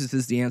that Jesus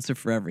is the answer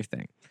for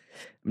everything.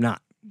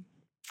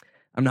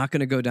 I'm not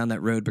going to go down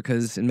that road,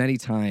 because in many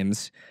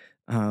times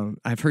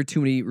I've heard too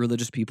many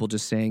religious people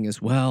just saying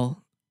as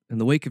well, in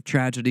the wake of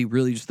tragedy,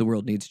 really just the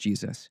world needs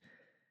Jesus.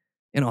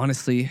 And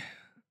honestly,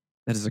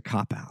 that is a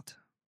cop-out.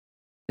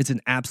 It's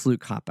an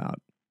absolute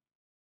cop-out.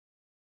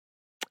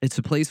 It's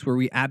a place where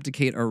we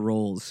abdicate our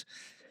roles.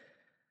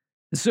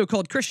 The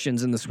so-called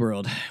Christians in this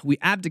world, we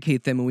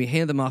abdicate them and we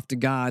hand them off to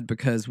God,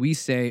 because we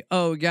say,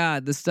 oh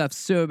God, this stuff's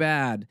so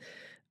bad.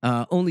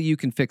 Only you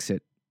can fix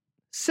it.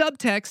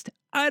 Subtext,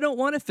 I don't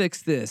want to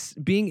fix this.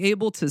 Being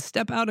able to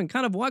step out and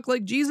kind of walk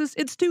like Jesus,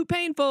 it's too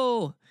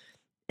painful.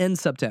 End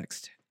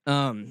subtext.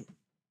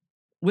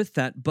 With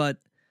that, but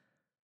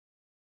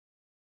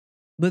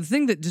the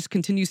thing that just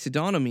continues to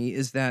dawn on me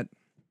is that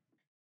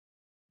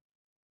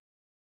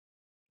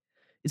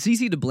It's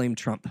easy to blame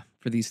Trump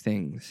for these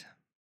things,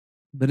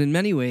 but in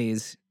many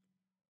ways,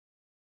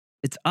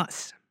 it's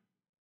us.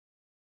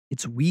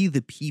 It's we,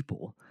 the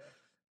people,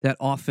 that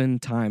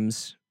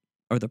oftentimes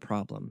are the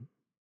problem.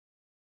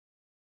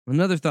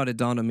 Another thought had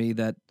dawned on me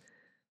that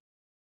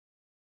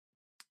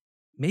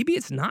maybe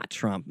it's not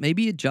Trump.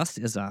 Maybe it just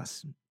is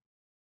us.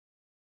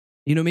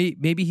 You know,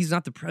 maybe he's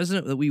not the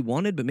president that we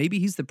wanted, but maybe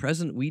he's the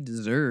president we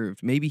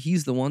deserved. Maybe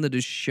he's the one that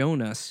has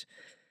shown us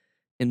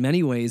in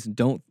many ways,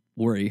 don't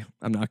worry,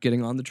 I'm not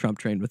getting on the Trump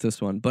train with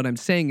this one, but I'm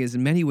saying is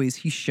in many ways,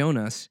 he's shown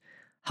us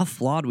how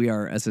flawed we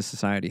are as a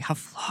society, how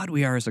flawed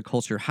we are as a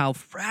culture, how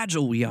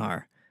fragile we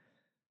are.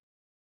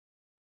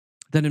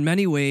 That in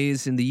many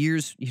ways, in the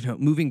years,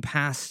 moving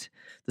past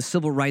the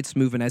civil rights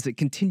movement as it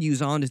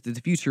continues on into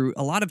the future,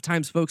 a lot of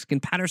times folks can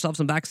pat ourselves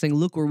on the back saying,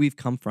 look where we've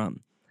come from.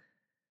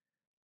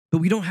 But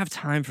we don't have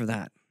time for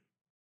that.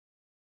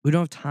 We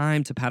don't have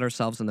time to pat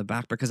ourselves on the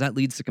back because that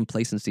leads to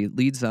complacency. It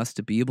leads us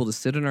to be able to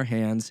sit in our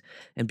hands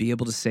and be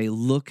able to say,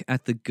 look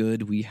at the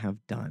good we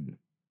have done.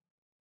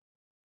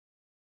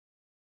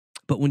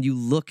 But when you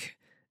look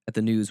at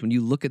the news, when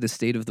you look at the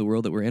state of the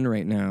world that we're in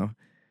right now,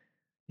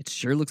 it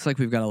sure looks like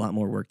we've got a lot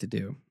more work to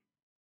do.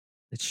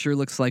 It sure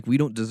looks like we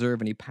don't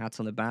deserve any pats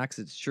on the backs.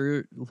 It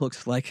sure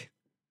looks like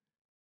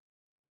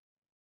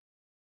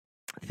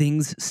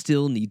things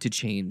still need to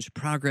change.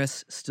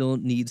 Progress still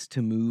needs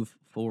to move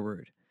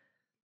forward.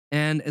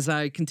 And as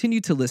I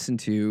continue to listen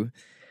to,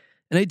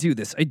 and I do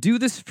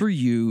this for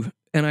you,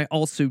 and I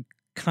also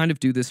kind of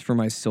do this for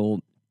my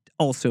soul,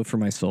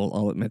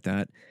 I'll admit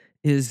that,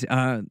 is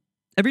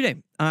every day.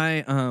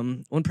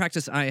 One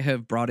practice I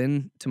have brought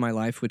into my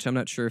life, which I'm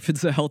not sure if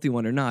it's a healthy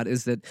one or not,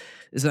 is that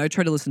I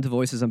try to listen to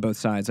voices on both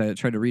sides. I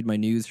try to read my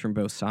news from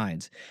both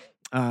sides.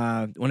 When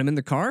I'm in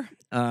the car,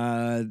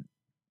 I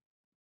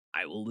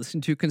will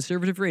listen to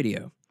conservative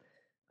radio.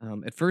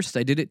 At first,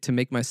 I did it to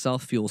make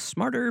myself feel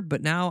smarter,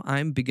 but now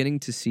I'm beginning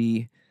to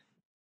see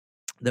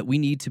that we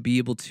need to be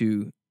able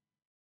to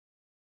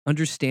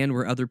understand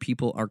where other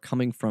people are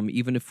coming from,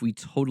 even if we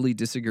totally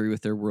disagree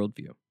with their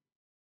worldview.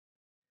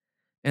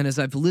 And as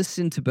I've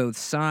listened to both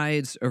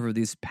sides over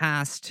these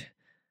past,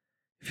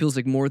 it feels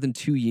like more than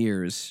 2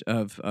 years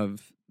of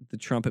the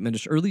Trump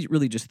administration, or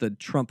really just the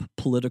Trump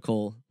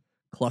political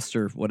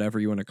cluster, whatever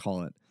you want to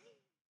call it,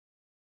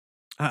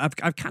 I've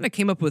kind of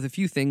came up with a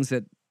few things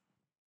that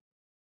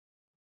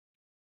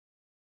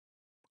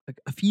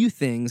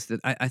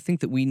I think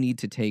that we need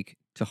to take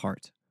to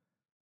heart.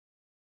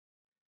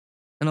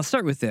 And I'll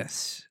start with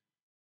this.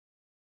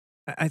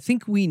 I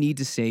think we need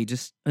to say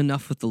just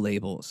enough with the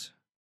labels.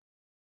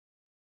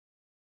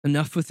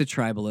 Enough with the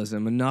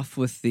tribalism. Enough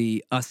with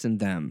the us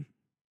and them.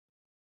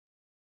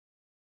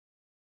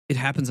 It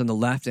happens on the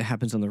left. It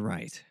happens on the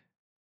right.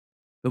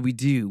 But we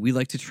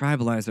like to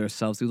tribalize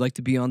ourselves. We like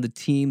to be on the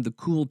team, the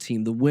cool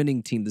team, the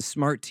winning team, the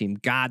smart team,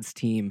 God's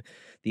team,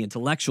 the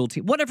intellectual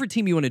team, whatever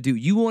team you want to do.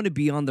 You want to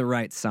be on the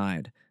right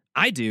side.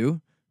 I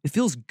do. It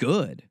feels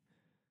good.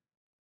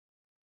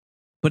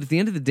 But at the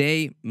end of the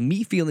day,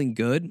 me feeling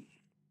good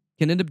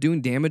can end up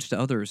doing damage to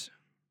others.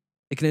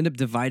 It can end up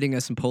dividing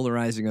us and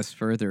polarizing us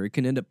further. It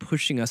can end up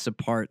pushing us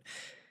apart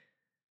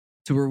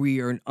to where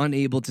we are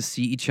unable to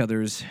see each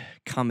other's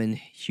common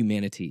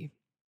humanity.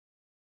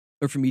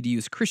 Or for me to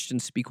use Christian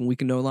speak, when we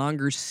can no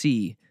longer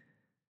see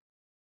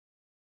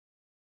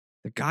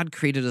that God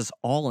created us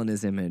all in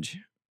his image.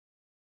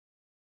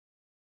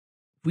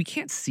 We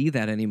can't see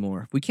that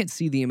anymore. We can't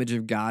see the image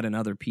of God in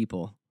other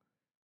people.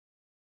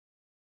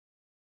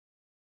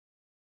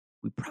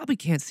 We probably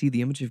can't see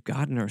the image of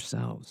God in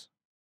ourselves.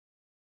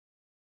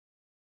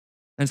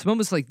 And it's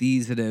moments like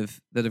these that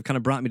have kind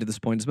of brought me to this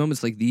point. It's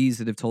moments like these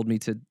that have told me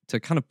to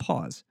kind of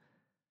pause.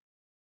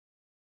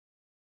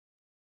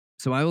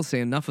 So I will say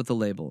enough with the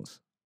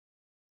labels.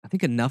 I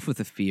think enough with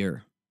the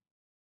fear.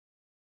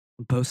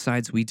 On both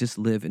sides, we just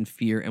live in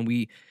fear,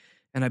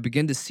 and I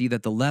begin to see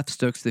that the left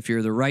stokes the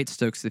fear, the right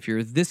stokes the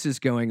fear. This is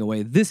going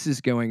away. This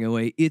is going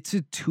away. It's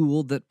a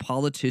tool that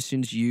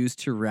politicians use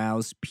to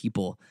rouse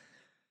people.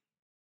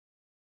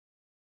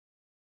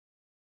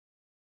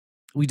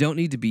 We don't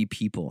need to be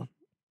people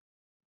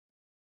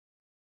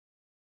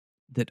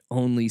that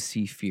only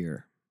see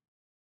fear.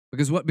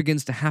 Because what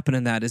begins to happen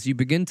in that is you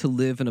begin to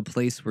live in a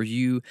place where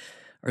you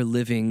are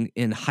living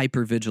in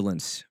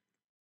hypervigilance.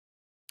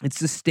 It's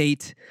the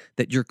state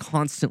that you're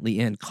constantly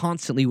in,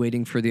 constantly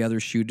waiting for the other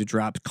shoe to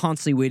drop,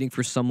 constantly waiting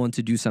for someone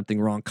to do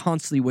something wrong,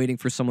 constantly waiting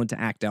for someone to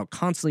act out,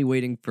 constantly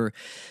waiting for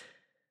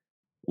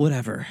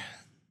whatever.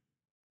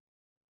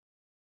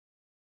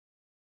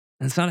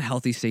 And it's not a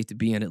healthy state to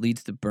be in. It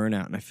leads to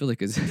burnout. And I feel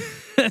like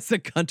as a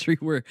country,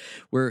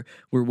 we're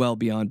well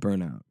beyond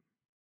burnout.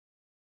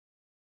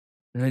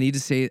 And I need to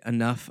say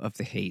enough of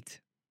the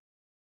hate.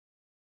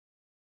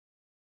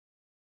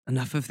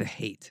 Enough of the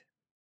hate.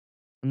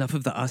 Enough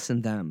of the us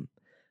and them.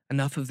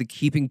 Enough of the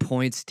keeping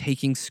points,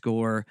 taking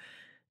score,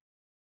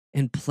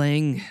 and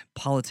playing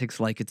politics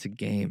like it's a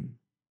game.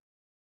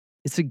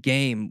 It's a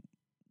game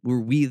where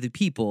we, the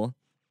people,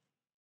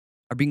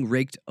 are being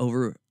raked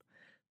over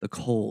the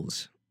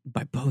coals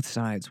by both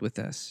sides with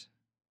us.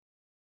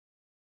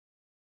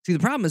 See, the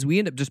problem is we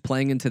end up just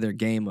playing into their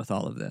game with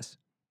all of this.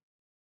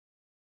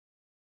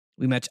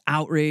 We match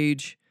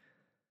outrage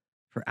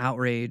for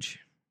outrage.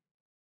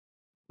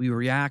 We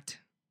react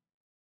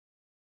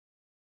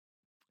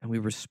and we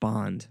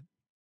respond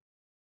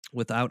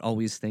without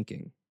always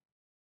thinking.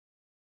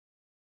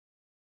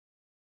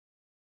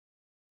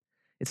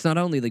 It's not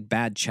only like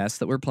bad chess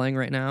that we're playing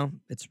right now,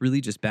 it's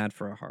really just bad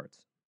for our hearts.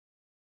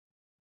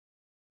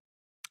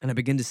 And I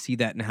begin to see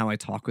that in how I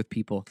talk with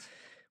people.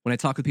 When I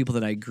talk with people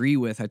that I agree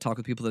with, I talk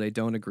with people that I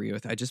don't agree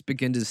with. I just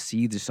begin to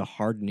see just a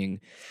hardening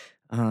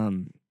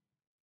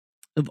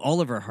of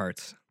all of our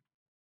hearts.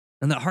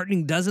 And that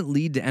hardening doesn't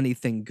lead to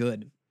anything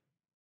good.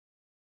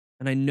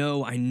 And I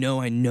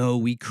know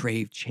we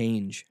crave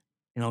change.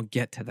 And I'll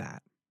get to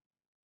that.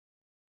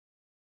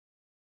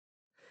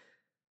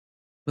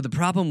 But the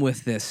problem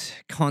with this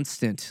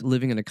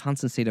living in a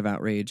constant state of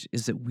outrage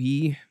is that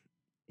we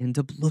end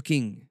up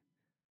looking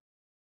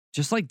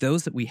just like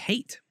those that we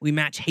hate. We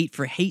match hate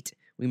for hate.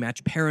 We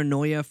match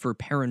paranoia for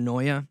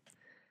paranoia.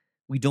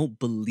 We don't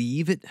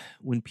believe it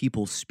when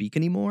people speak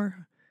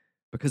anymore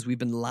because we've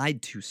been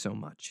lied to so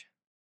much.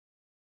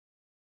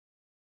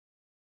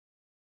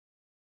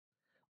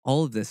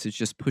 All of this is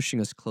just pushing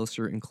us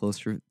closer and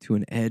closer to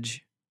an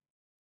edge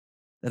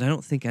that I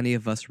don't think any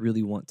of us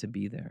really want to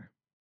be there.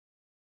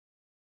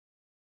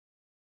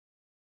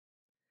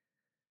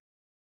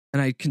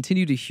 And I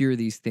continue to hear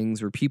these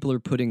things where people are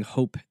putting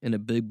hope in a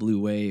big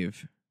blue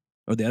wave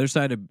or the other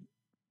side of a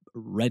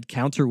red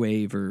counter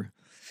wave or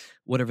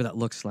whatever that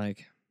looks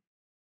like.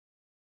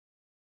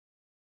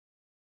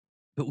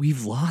 But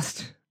we've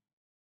lost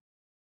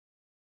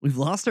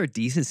our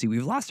decency.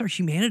 We've lost our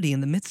humanity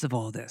in the midst of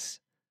all this.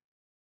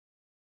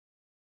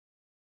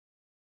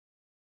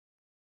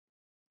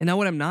 And now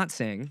what I'm not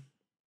saying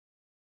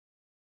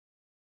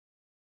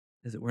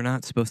is that we're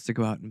not supposed to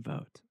go out and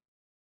vote.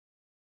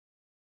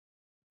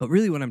 But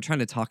really what I'm trying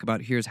to talk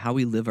about here is how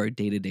we live our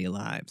day-to-day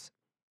lives,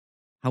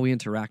 how we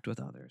interact with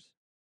others.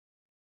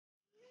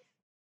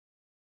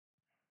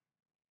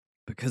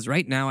 Because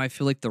right now I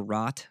feel like the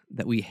rot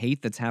that we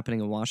hate that's happening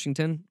in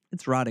Washington,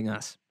 it's rotting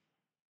us.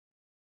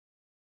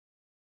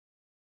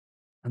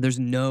 And there's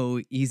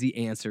no easy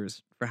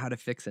answers for how to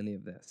fix any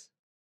of this.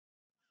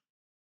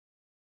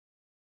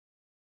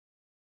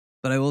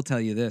 But I will tell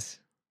you this.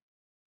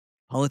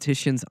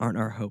 Politicians aren't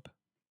our hope.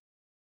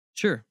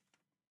 Sure,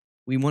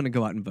 we want to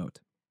go out and vote.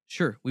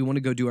 Sure, we want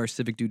to go do our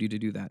civic duty to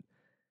do that.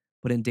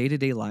 But in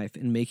day-to-day life,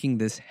 in making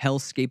this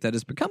hellscape that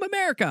has become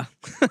America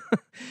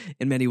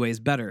in many ways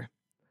better,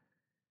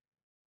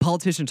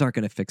 politicians aren't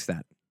going to fix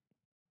that.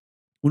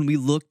 When we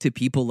look to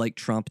people like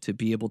Trump to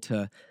be able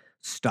to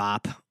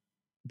stop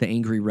the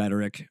angry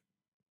rhetoric,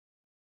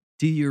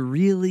 do you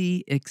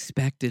really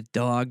expect a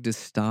dog to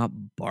stop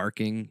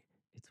barking?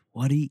 It's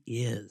what he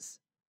is.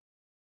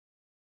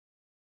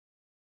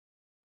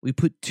 We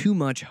put too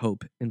much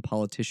hope in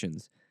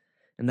politicians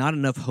and not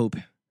enough hope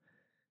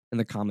in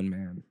the common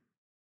man.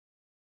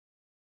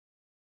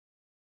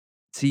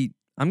 See,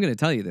 I'm going to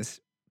tell you this.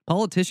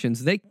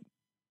 Politicians, they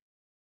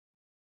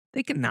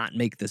cannot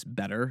make this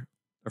better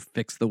or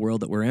fix the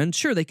world that we're in.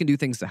 Sure, they can do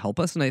things to help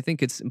us, and I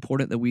think it's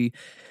important that we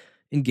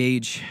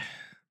engage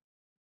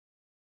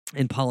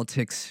in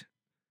politics,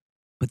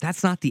 but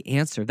that's not the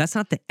answer. That's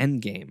not the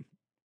end game.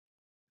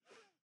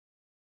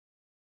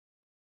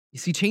 You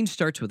see, change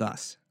starts with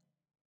us.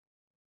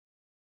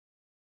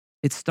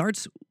 It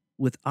starts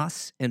with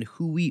us and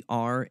who we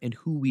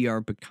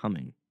are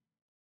becoming.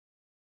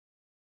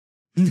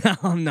 Now,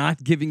 I'm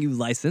not giving you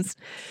license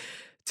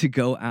to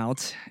go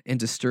out and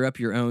to stir up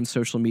your own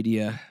social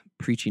media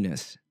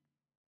preachiness,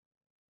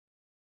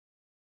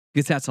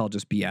 because that's all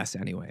just BS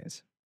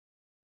anyways.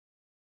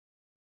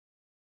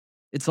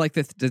 It's like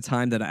the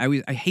time that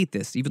I hate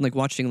this, even like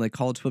watching like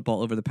college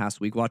football over the past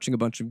week, watching a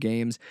bunch of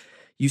games.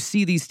 You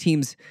see these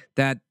teams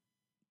that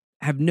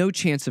have no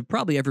chance of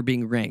probably ever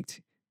being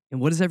ranked. And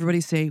what does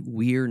everybody say?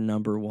 We're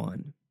number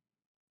one.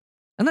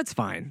 And that's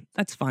fine.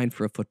 That's fine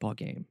for a football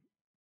game.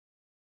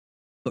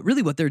 But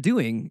really what they're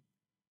doing,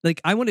 like,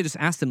 I want to just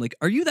ask them, like,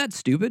 are you that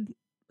stupid?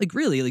 Like,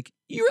 really? Like,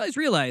 you guys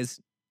realize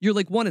you're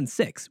like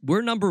 1-6.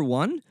 We're number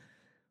one?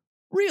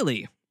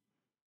 Really?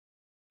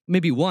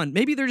 Maybe one.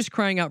 Maybe they're just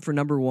crying out for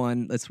number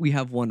one. We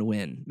have one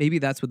win. Maybe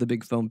that's what the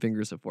big foam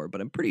fingers are for, but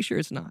I'm pretty sure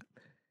it's not.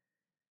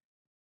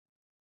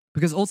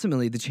 Because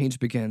ultimately, the change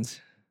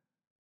begins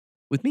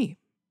with me.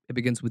 It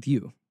begins with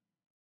you.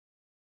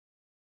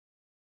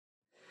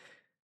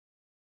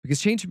 Because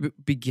change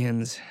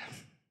begins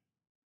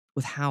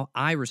with how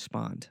I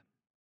respond,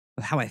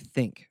 with how I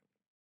think,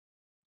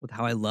 with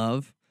how I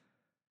love,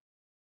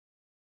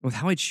 with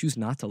how I choose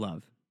not to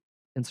love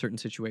in certain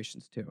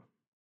situations too.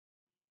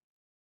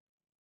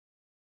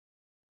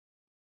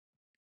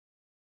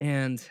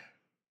 And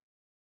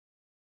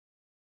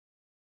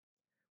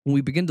when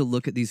we begin to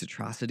look at these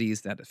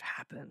atrocities that have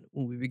happened,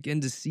 when we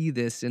begin to see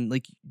this and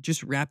like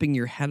just wrapping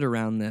your head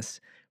around this,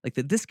 like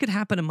that this could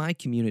happen in my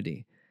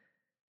community,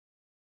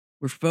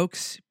 where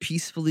folks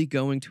peacefully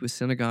going to a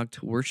synagogue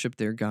to worship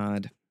their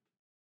God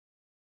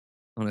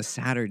on a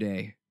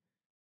Saturday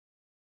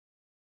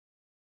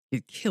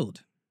get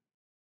killed.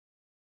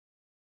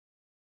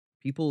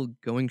 People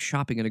going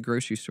shopping at a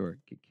grocery store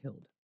get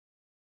killed.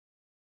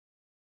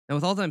 Now,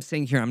 with all that I'm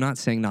saying here, I'm not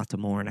saying not to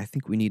mourn. I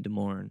think we need to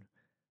mourn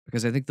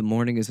because I think the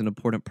mourning is an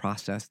important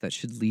process that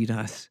should lead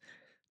us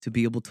to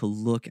be able to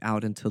look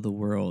out into the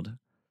world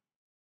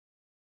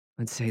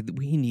and say that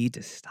we need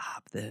to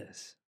stop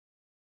this.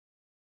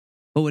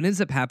 But what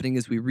ends up happening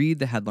is we read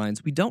the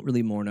headlines. We don't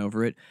really mourn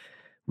over it.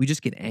 We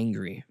just get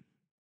angry.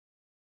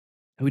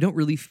 And we don't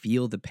really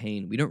feel the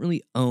pain. We don't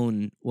really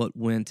own what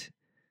went.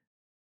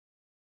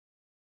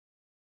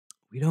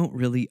 We don't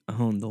really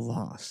own the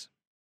loss.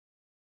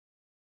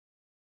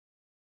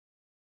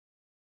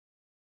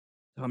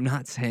 So I'm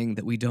not saying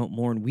that we don't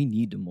mourn. We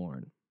need to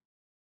mourn.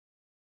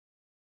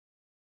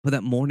 But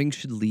that mourning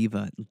should lead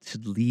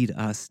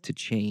us to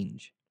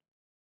change.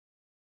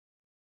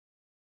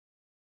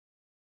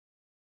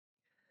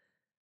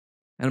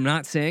 And I'm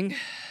not saying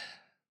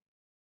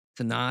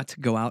to not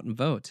go out and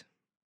vote.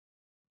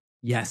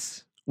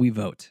 Yes, we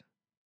vote.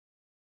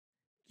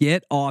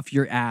 Get off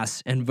your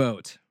ass and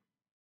vote.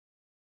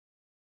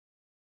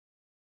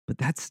 But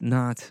that's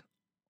not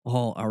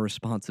all our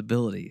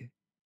responsibility.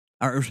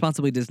 Our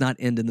responsibility does not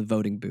end in the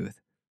voting booth.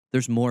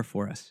 There's more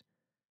for us.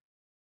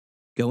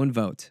 Go and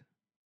vote.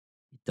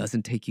 It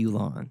doesn't take you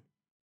long.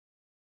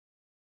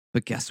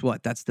 But guess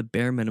what? That's the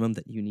bare minimum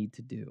that you need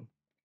to do.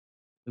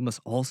 We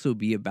must also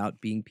be about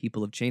being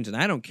people of change. And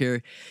I don't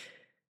care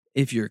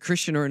if you're a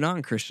Christian or a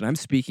non-Christian. I'm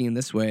speaking in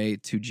this way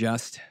to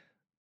just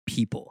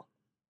people.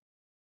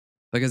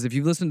 Because if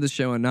you've listened to the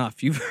show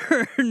enough, you've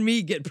heard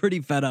me get pretty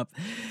fed up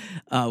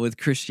with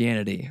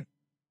Christianity.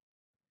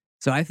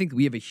 So I think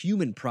we have a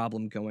human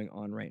problem going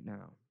on right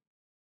now.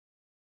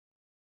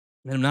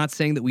 And I'm not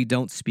saying that we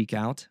don't speak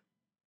out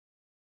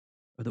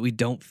or that we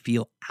don't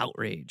feel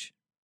outrage.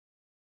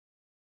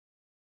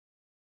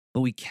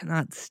 But we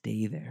cannot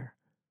stay there.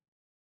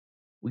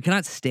 We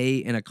cannot stay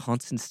in a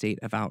constant state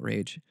of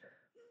outrage.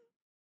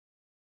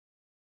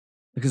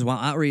 Because while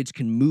outrage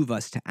can move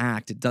us to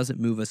act, it doesn't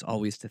move us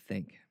always to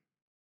think.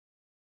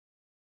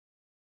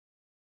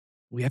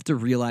 We have to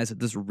realize that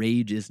this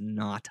rage is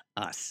not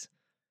us.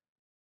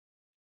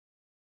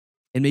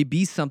 It may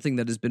be something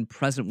that has been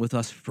present with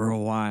us for a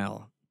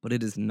while, but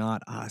it is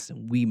not us,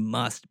 and we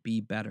must be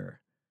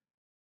better.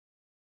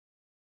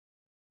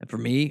 And for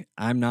me,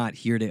 I'm not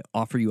here to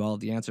offer you all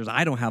the answers.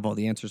 I don't have all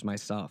the answers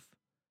myself.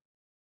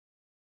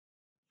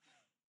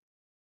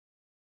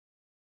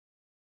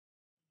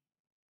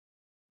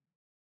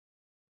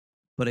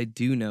 But I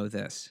do know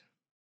this.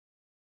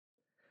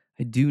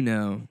 I do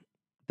know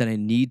that I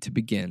need to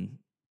begin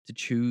to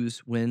choose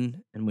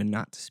when and when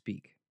not to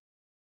speak,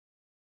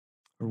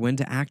 or when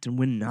to act and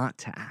when not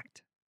to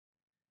act.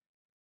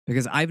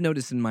 Because I've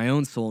noticed in my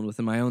own soul and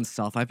within my own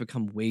self, I've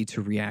become way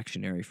too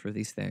reactionary for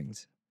these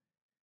things.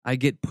 I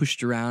get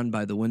pushed around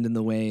by the wind and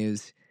the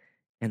waves,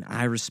 and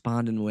I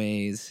respond in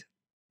ways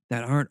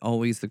that aren't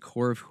always the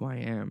core of who I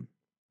am.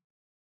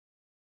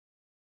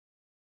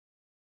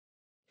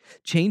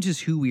 Change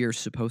is who we are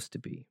supposed to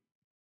be.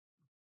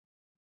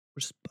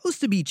 We're supposed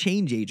to be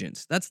change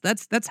agents.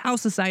 That's how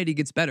society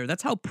gets better.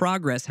 That's how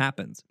progress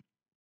happens.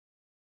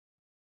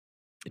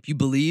 If you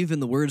believe in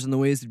the words and the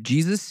ways of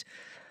Jesus,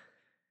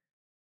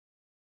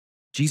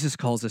 Jesus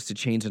calls us to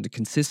change and to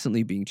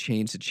consistently being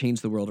changed, to change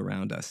the world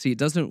around us. See, it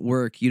doesn't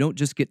work. You don't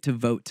just get to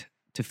vote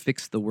to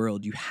fix the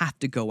world. You have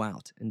to go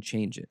out and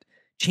change it.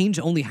 Change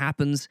only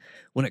happens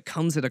when it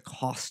comes at a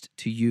cost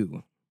to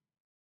you.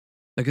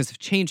 Because if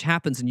change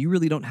happens and you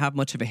really don't have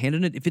much of a hand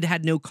in it, if it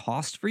had no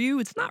cost for you,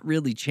 it's not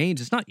really change.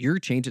 It's not your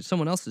change. It's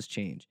someone else's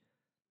change.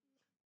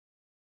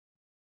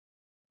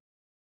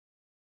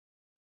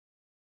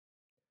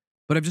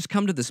 But I've just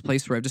come to this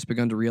place where I've just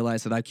begun to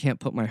realize that I can't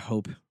put my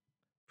hope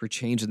for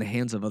change in the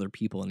hands of other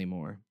people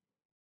anymore.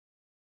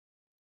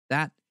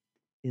 That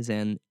is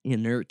an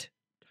inert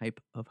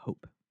type of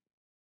hope.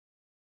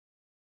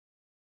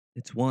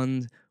 It's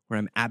one where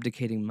I'm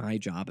abdicating my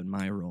job and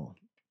my role.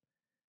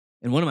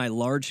 And one of my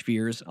large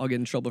fears, I'll get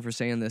in trouble for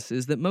saying this,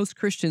 is that most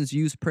Christians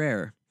use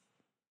prayer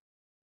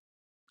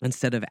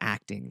instead of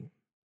acting.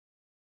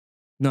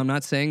 No, I'm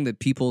not saying that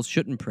people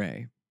shouldn't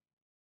pray,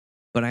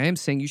 but I am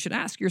saying you should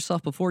ask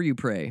yourself before you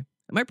pray,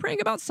 am I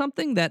praying about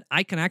something that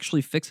I can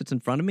actually fix that's in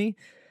front of me?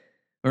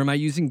 Or am I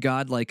using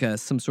God like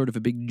some sort of a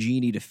big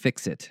genie to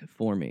fix it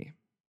for me?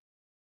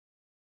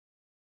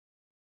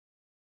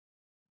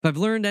 If I've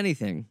learned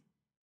anything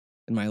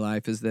in my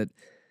life is that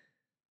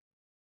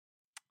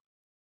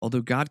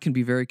although God can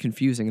be very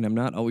confusing and I'm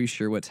not always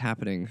sure what's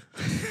happening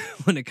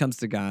when it comes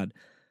to God,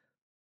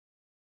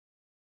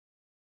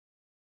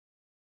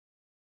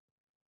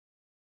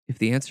 if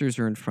the answers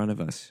are in front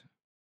of us,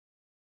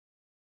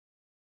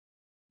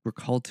 we're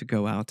called to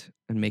go out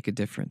and make a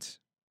difference.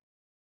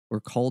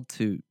 We're called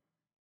to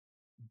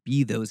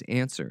be those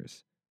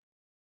answers.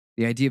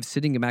 The idea of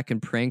sitting back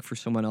and praying for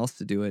someone else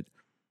to do it,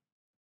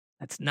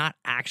 that's not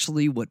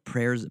actually what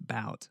prayer is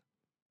about.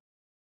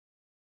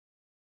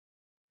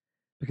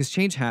 Because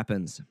change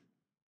happens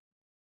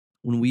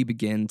when we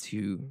begin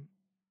to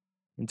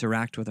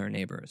interact with our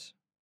neighbors.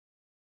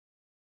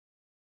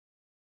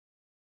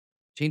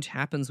 Change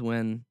happens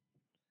when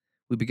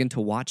we begin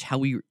to watch how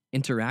we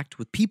interact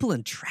with people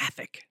in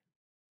traffic.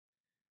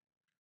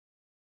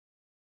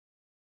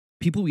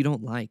 People we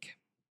don't like.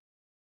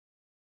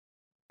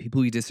 People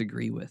we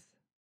disagree with.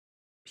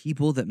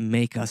 People that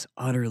make us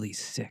utterly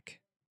sick.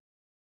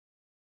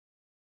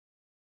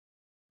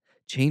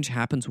 Change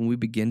happens when we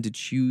begin to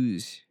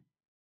choose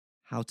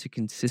how to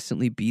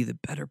consistently be the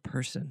better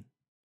person.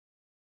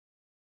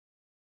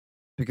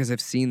 Because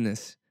I've seen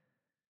this.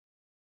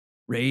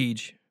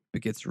 Rage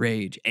begets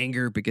rage.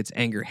 Anger begets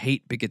anger.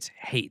 Hate begets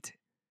hate.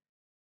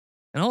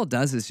 And all it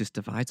does is just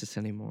divides us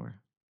anymore.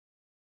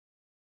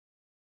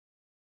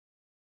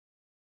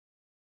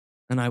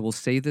 And I will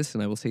say this,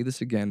 and I will say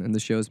this again in the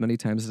show as many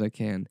times as I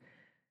can.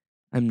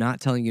 I'm not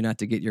telling you not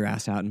to get your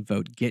ass out and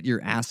vote. Get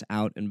your ass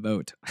out and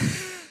vote.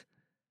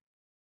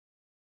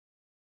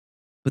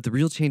 But the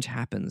real change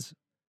happens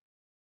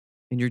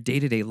in your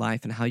day-to-day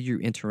life and how you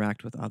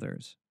interact with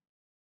others.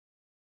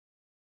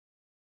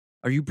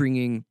 Are you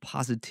bringing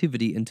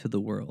positivity into the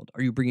world?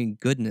 Are you bringing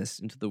goodness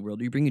into the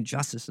world? Are you bringing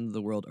justice into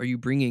the world? Are you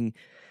bringing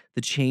the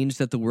change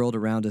that the world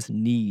around us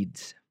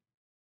needs?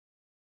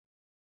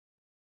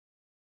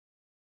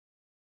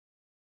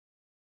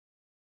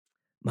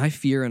 My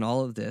fear in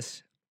all of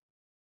this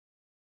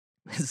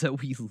is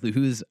that we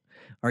lose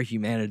our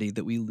humanity,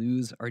 that we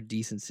lose our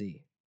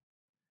decency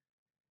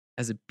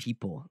as a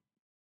people.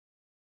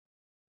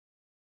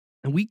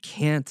 And we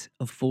can't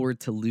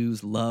afford to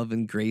lose love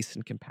and grace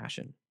and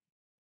compassion.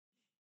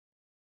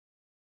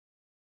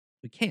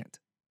 We can't.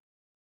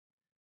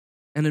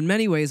 And in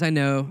many ways, I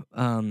know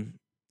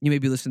you may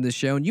be listening to this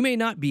show, and you may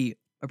not be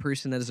a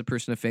person that is a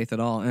person of faith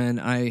at all.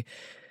 And I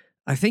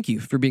thank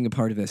you for being a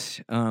part of this.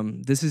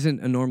 This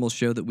isn't a normal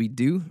show that we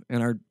do,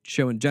 and our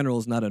show in general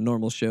is not a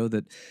normal show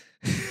that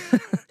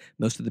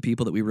most of the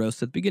people that we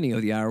roast at the beginning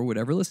of the hour would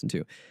ever listen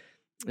to.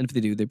 And if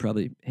they do, they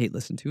probably hate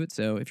listening to it.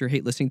 So if you're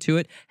hate listening to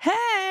it,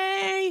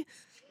 hey!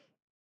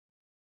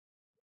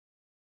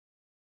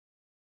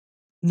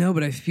 No,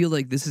 but I feel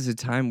like this is a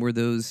time where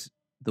the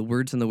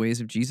words and the ways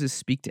of Jesus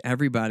speak to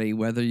everybody,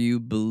 whether you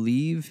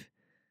believe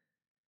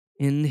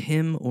in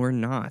him or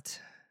not.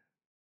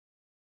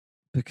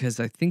 Because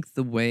I think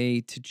the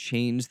way to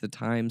change the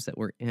times that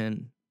we're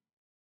in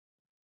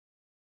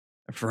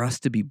are for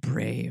us to be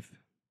brave.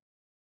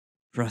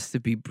 For us to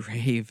be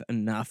brave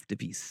enough to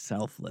be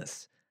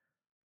selfless.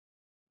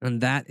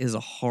 And that is a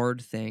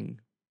hard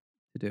thing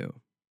to do.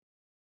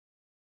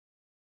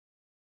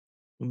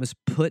 We must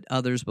put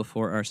others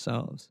before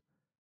ourselves.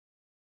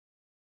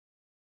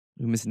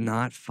 We must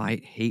not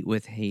fight hate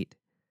with hate.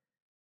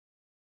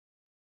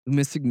 We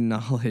must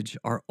acknowledge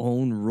our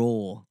own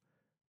role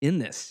in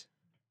this.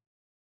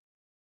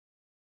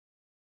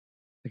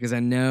 Because I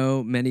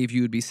know many of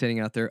you would be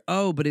sitting out there,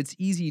 oh, but it's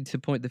easy to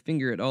point the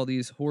finger at all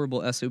these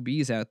horrible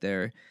SOBs out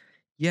there.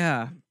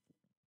 Yeah.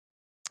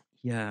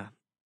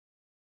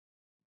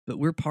 But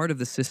we're part of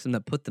the system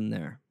that put them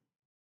there.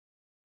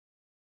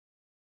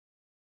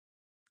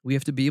 We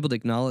have to be able to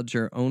acknowledge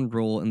our own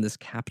role in this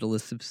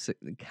capitalistic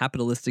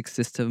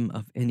system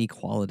of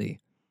inequality,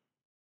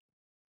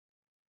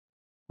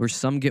 where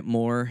some get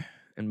more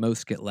and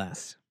most get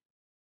less.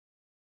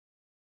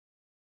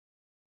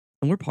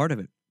 And we're part of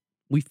it.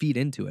 We feed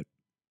into it.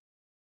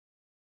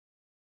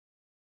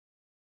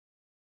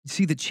 You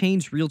see, the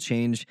change, real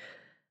change,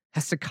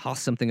 has to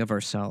cost something of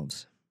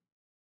ourselves.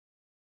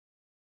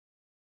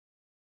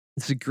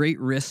 It's a great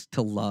risk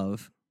to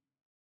love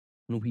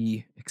when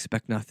we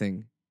expect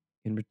nothing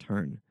in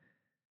return.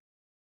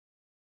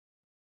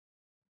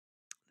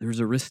 There's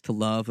a risk to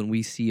love when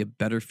we see a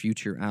better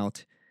future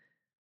out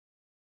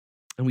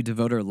and we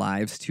devote our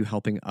lives to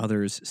helping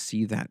others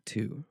see that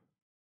too.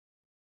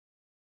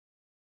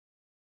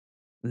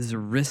 There's a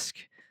risk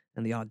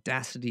and the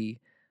audacity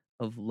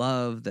of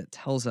love that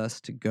tells us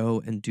to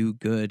go and do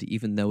good,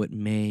 even though it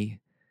may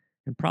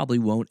and probably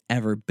won't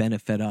ever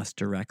benefit us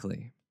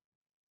directly.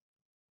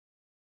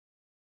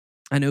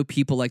 I know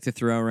people like to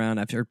throw around,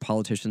 I've heard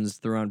politicians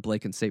throw around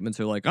blatant statements.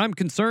 They're like, I'm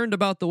concerned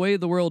about the way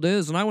the world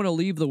is, and I want to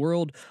leave the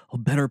world a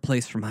better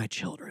place for my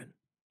children.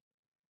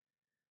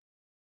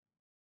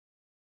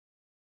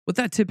 What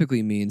that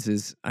typically means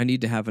is I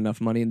need to have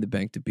enough money in the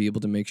bank to be able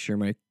to make sure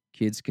my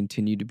kids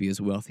continue to be as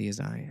wealthy as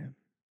I am.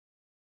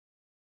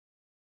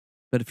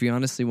 But if we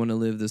honestly want to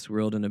live this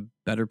world in a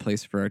better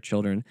place for our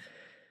children,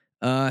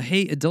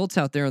 hey, adults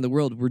out there in the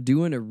world, we're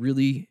doing a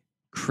really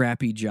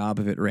crappy job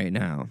of it right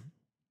now.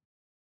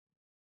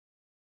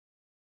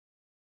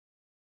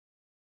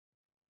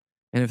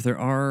 And if there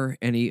are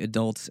any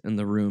adults in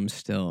the room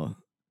still,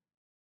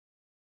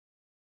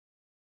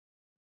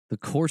 the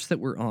course that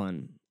we're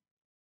on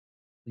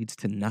leads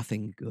to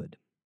nothing good.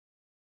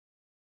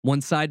 One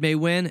side may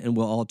win and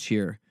we'll all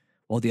cheer,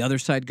 while the other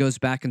side goes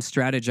back and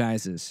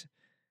strategizes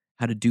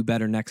how to do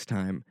better next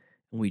time.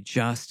 And we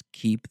just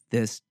keep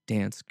this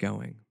dance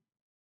going.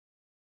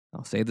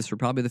 I'll say this for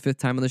probably the 5th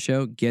time on the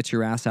show. Get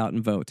your ass out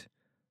and vote.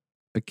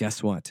 But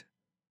guess what?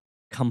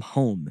 Come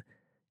home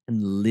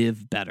and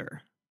live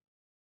better.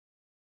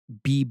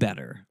 Be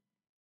better.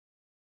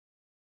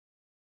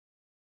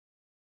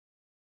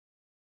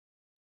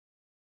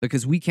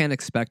 because we can't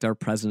expect our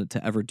president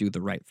to ever do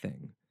the right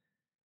thing.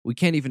 We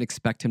can't even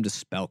expect him to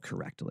spell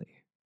correctly.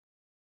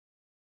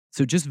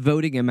 So just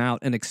voting him out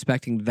and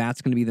expecting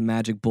that's going to be the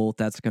magic bullet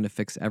that's going to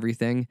fix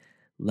everything,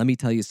 let me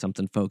tell you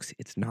something, folks,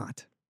 it's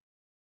not.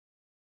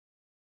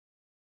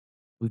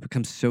 We've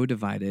become so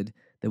divided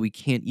that we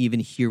can't even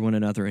hear one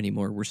another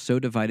anymore. We're so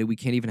divided we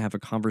can't even have a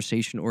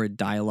conversation or a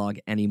dialogue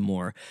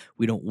anymore.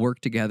 We don't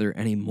work together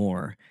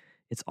anymore.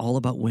 It's all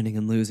about winning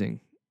and losing.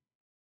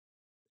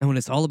 And when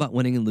it's all about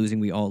winning and losing,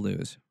 we all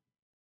lose.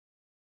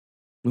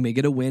 We may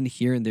get a win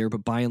here and there,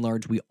 but by and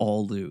large, we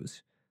all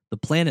lose. The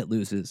planet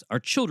loses. Our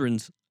children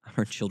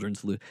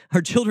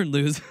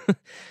lose.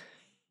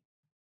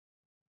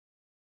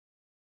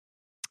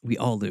 We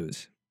all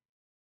lose.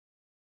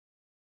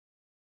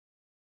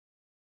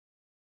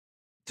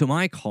 So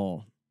my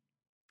call,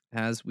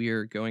 as we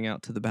are going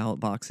out to the ballot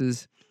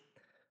boxes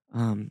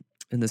in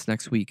this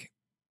next week,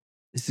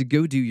 is to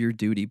go do your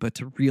duty, but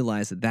to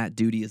realize that that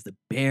duty is the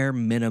bare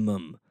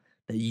minimum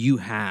that you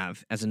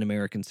have as an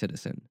American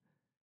citizen.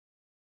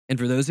 And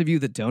for those of you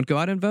that don't go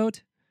out and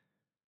vote,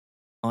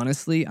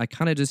 honestly, I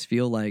kind of just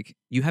feel like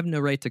you have no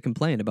right to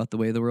complain about the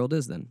way the world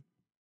is then.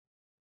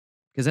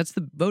 Because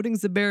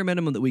voting's the bare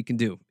minimum that we can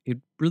do. It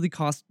really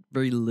costs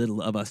very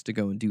little of us to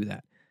go and do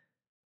that.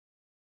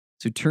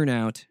 So turn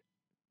out,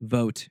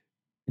 vote,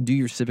 and do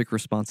your civic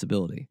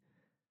responsibility.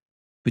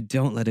 But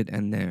don't let it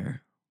end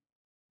there.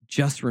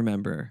 Just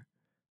remember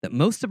that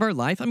most of our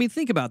life,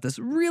 think about this.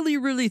 Really,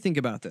 really think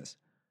about this.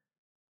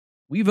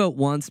 We vote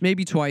once,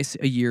 maybe twice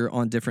a year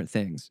on different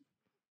things.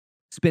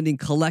 Spending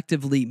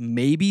collectively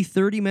maybe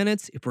 30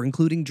 minutes, if we're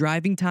including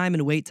driving time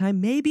and wait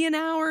time, maybe an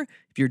hour.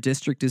 If your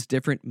district is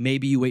different,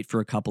 maybe you wait for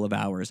a couple of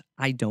hours.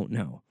 I don't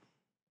know.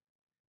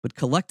 But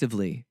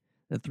collectively,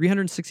 the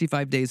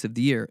 365 days of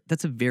the year,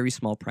 that's a very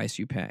small price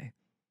you pay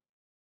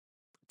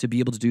to be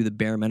able to do the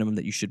bare minimum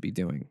that you should be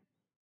doing.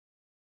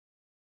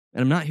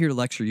 And I'm not here to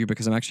lecture you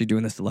because I'm actually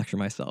doing this to lecture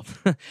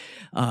myself.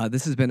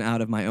 This has been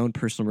out of my own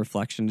personal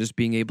reflection, just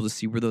being able to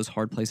see where those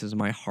hard places in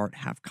my heart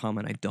have come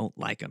and I don't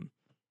like them.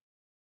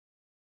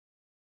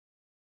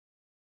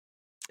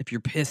 If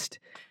you're pissed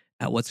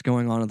at what's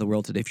going on in the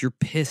world today, if you're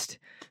pissed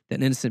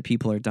that innocent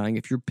people are dying,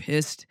 if you're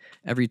pissed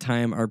every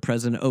time our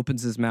president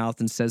opens his mouth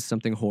and says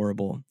something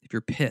horrible, if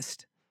you're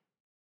pissed,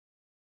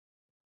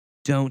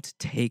 don't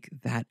take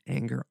that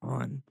anger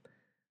on,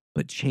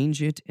 but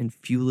change it and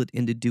fuel it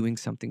into doing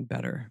something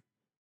better.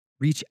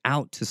 Reach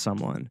out to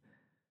someone.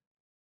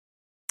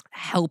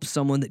 Help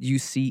someone that you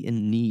see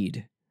in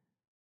need.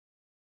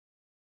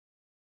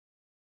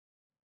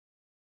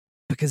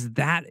 Because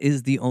that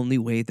is the only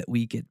way that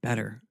we get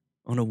better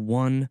on a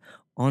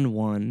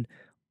one-on-one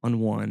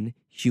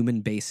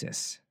human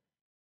basis.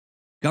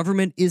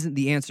 Government isn't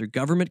the answer.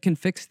 Government can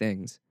fix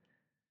things.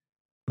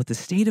 But the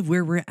state of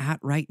where we're at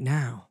right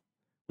now,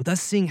 with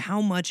us seeing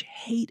how much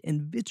hate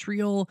and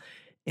vitriol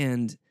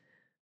and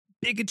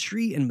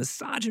bigotry and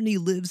misogyny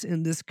lives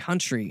in this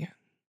country.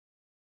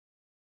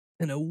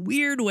 In a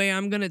weird way,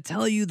 I'm going to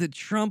tell you that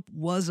Trump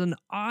was an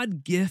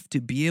odd gift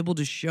to be able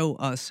to show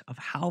us of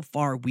how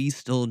far we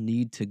still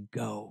need to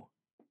go.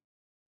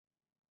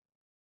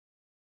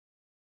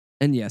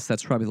 And yes,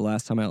 that's probably the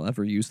last time I'll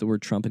ever use the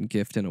word Trump and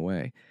gift in a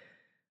way.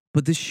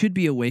 But this should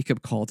be a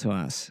wake-up call to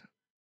us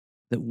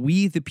that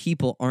we, the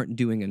people, aren't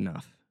doing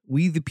enough.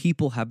 We, the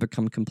people, have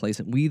become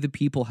complacent. We, the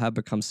people, have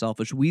become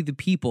selfish. We, the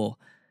people,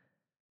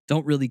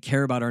 don't really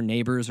care about our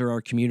neighbors or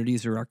our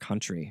communities or our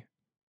country.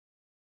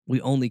 We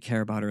only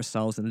care about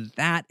ourselves, and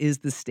that is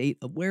the state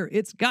of where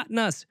it's gotten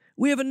us.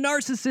 We have a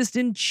narcissist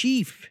in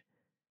chief.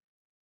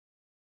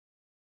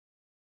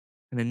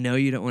 And I know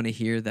you don't want to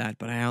hear that,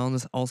 but I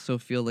also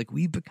feel like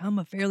we've become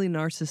a fairly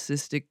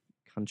narcissistic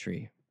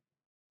country.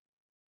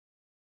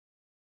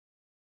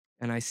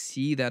 And I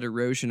see that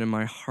erosion in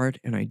my heart,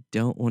 and I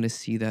don't want to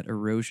see that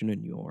erosion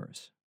in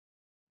yours.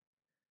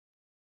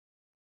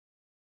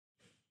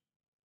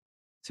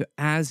 So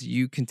as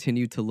you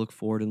continue to look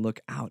forward and look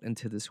out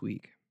into this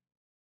week,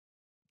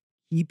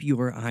 keep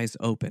your eyes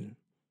open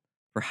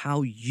for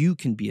how you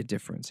can be a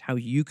difference, how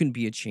you can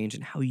be a change,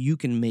 and how you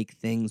can make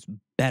things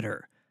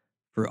better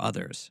for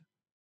others.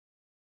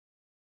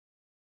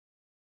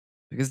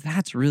 Because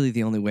that's really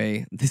the only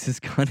way this is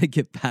going to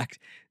get back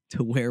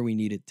to where we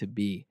need it to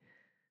be,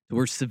 to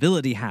where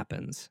civility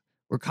happens,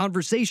 where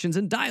conversations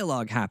and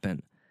dialogue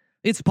happen.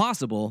 It's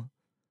possible,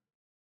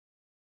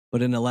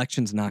 but an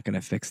election's not going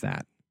to fix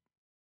that.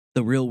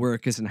 The real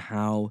work is in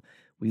how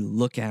we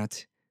look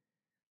at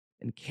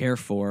and care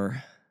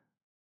for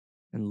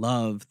and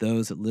love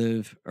those that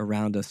live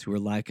around us who are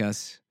like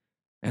us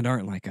and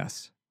aren't like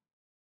us.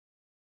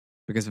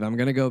 Because if I'm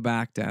going to go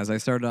back to, as I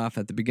started off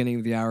at the beginning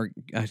of the hour,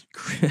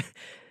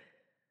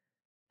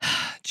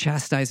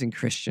 chastising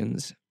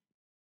Christians.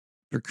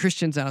 For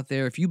Christians out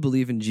there, if you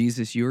believe in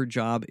Jesus, your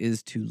job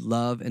is to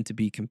love and to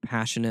be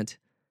compassionate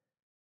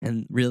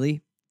and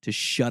really to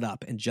shut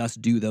up and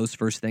just do those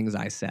first things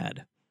I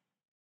said.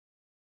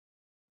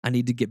 I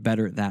need to get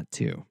better at that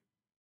too.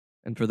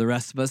 And for the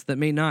rest of us that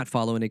may not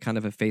follow any kind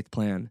of a faith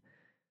plan,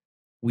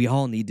 we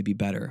all need to be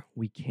better.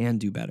 We can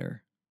do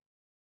better.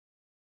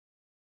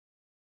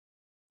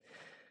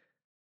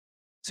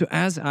 So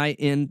as I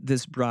end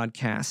this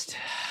broadcast,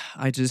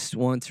 I just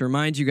want to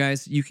remind you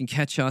guys, you can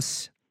catch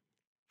us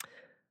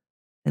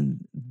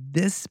and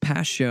this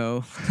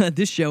show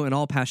and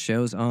all past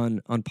shows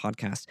on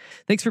podcast.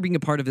 Thanks for being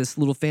a part of this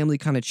little family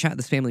kind of chat,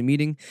 this family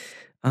meeting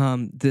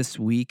this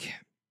week.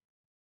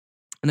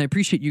 And I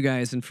appreciate you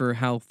guys and for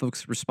how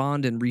folks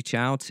respond and reach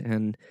out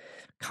and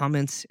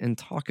comment and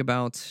talk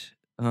about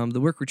the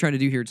work we're trying to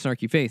do here at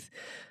Snarky Faith.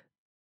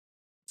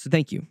 So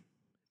thank you.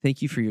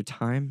 Thank you for your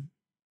time.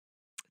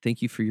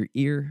 Thank you for your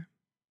ear.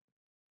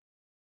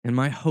 And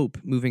my hope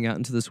moving out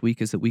into this week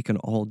is that we can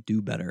all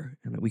do better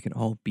and that we can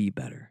all be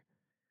better.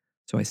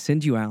 So I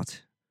send you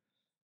out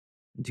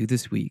and do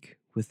this week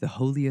with the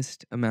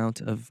holiest amount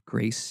of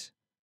grace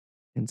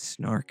and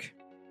snark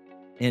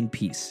and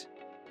peace.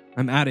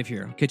 I'm out of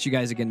here. I'll catch you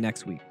guys again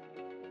next week.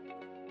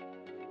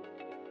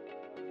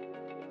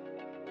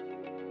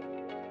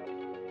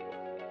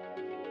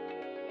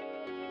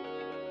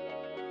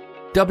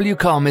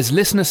 WCOM is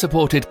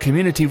listener-supported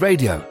community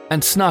radio,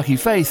 and Snarky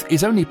Faith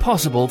is only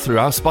possible through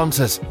our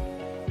sponsors.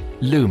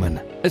 Lumen,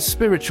 a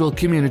spiritual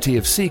community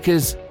of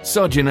seekers,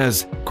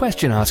 sojourners,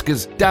 question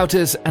askers,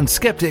 doubters, and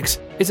skeptics,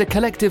 is a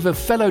collective of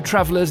fellow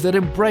travelers that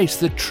embrace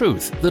the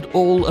truth that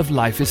all of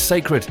life is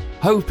sacred,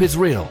 hope is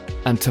real,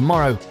 and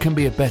tomorrow can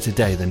be a better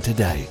day than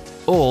today.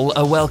 All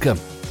are welcome.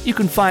 You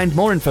can find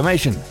more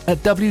information at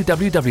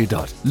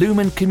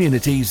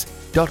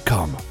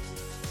www.lumencommunities.com.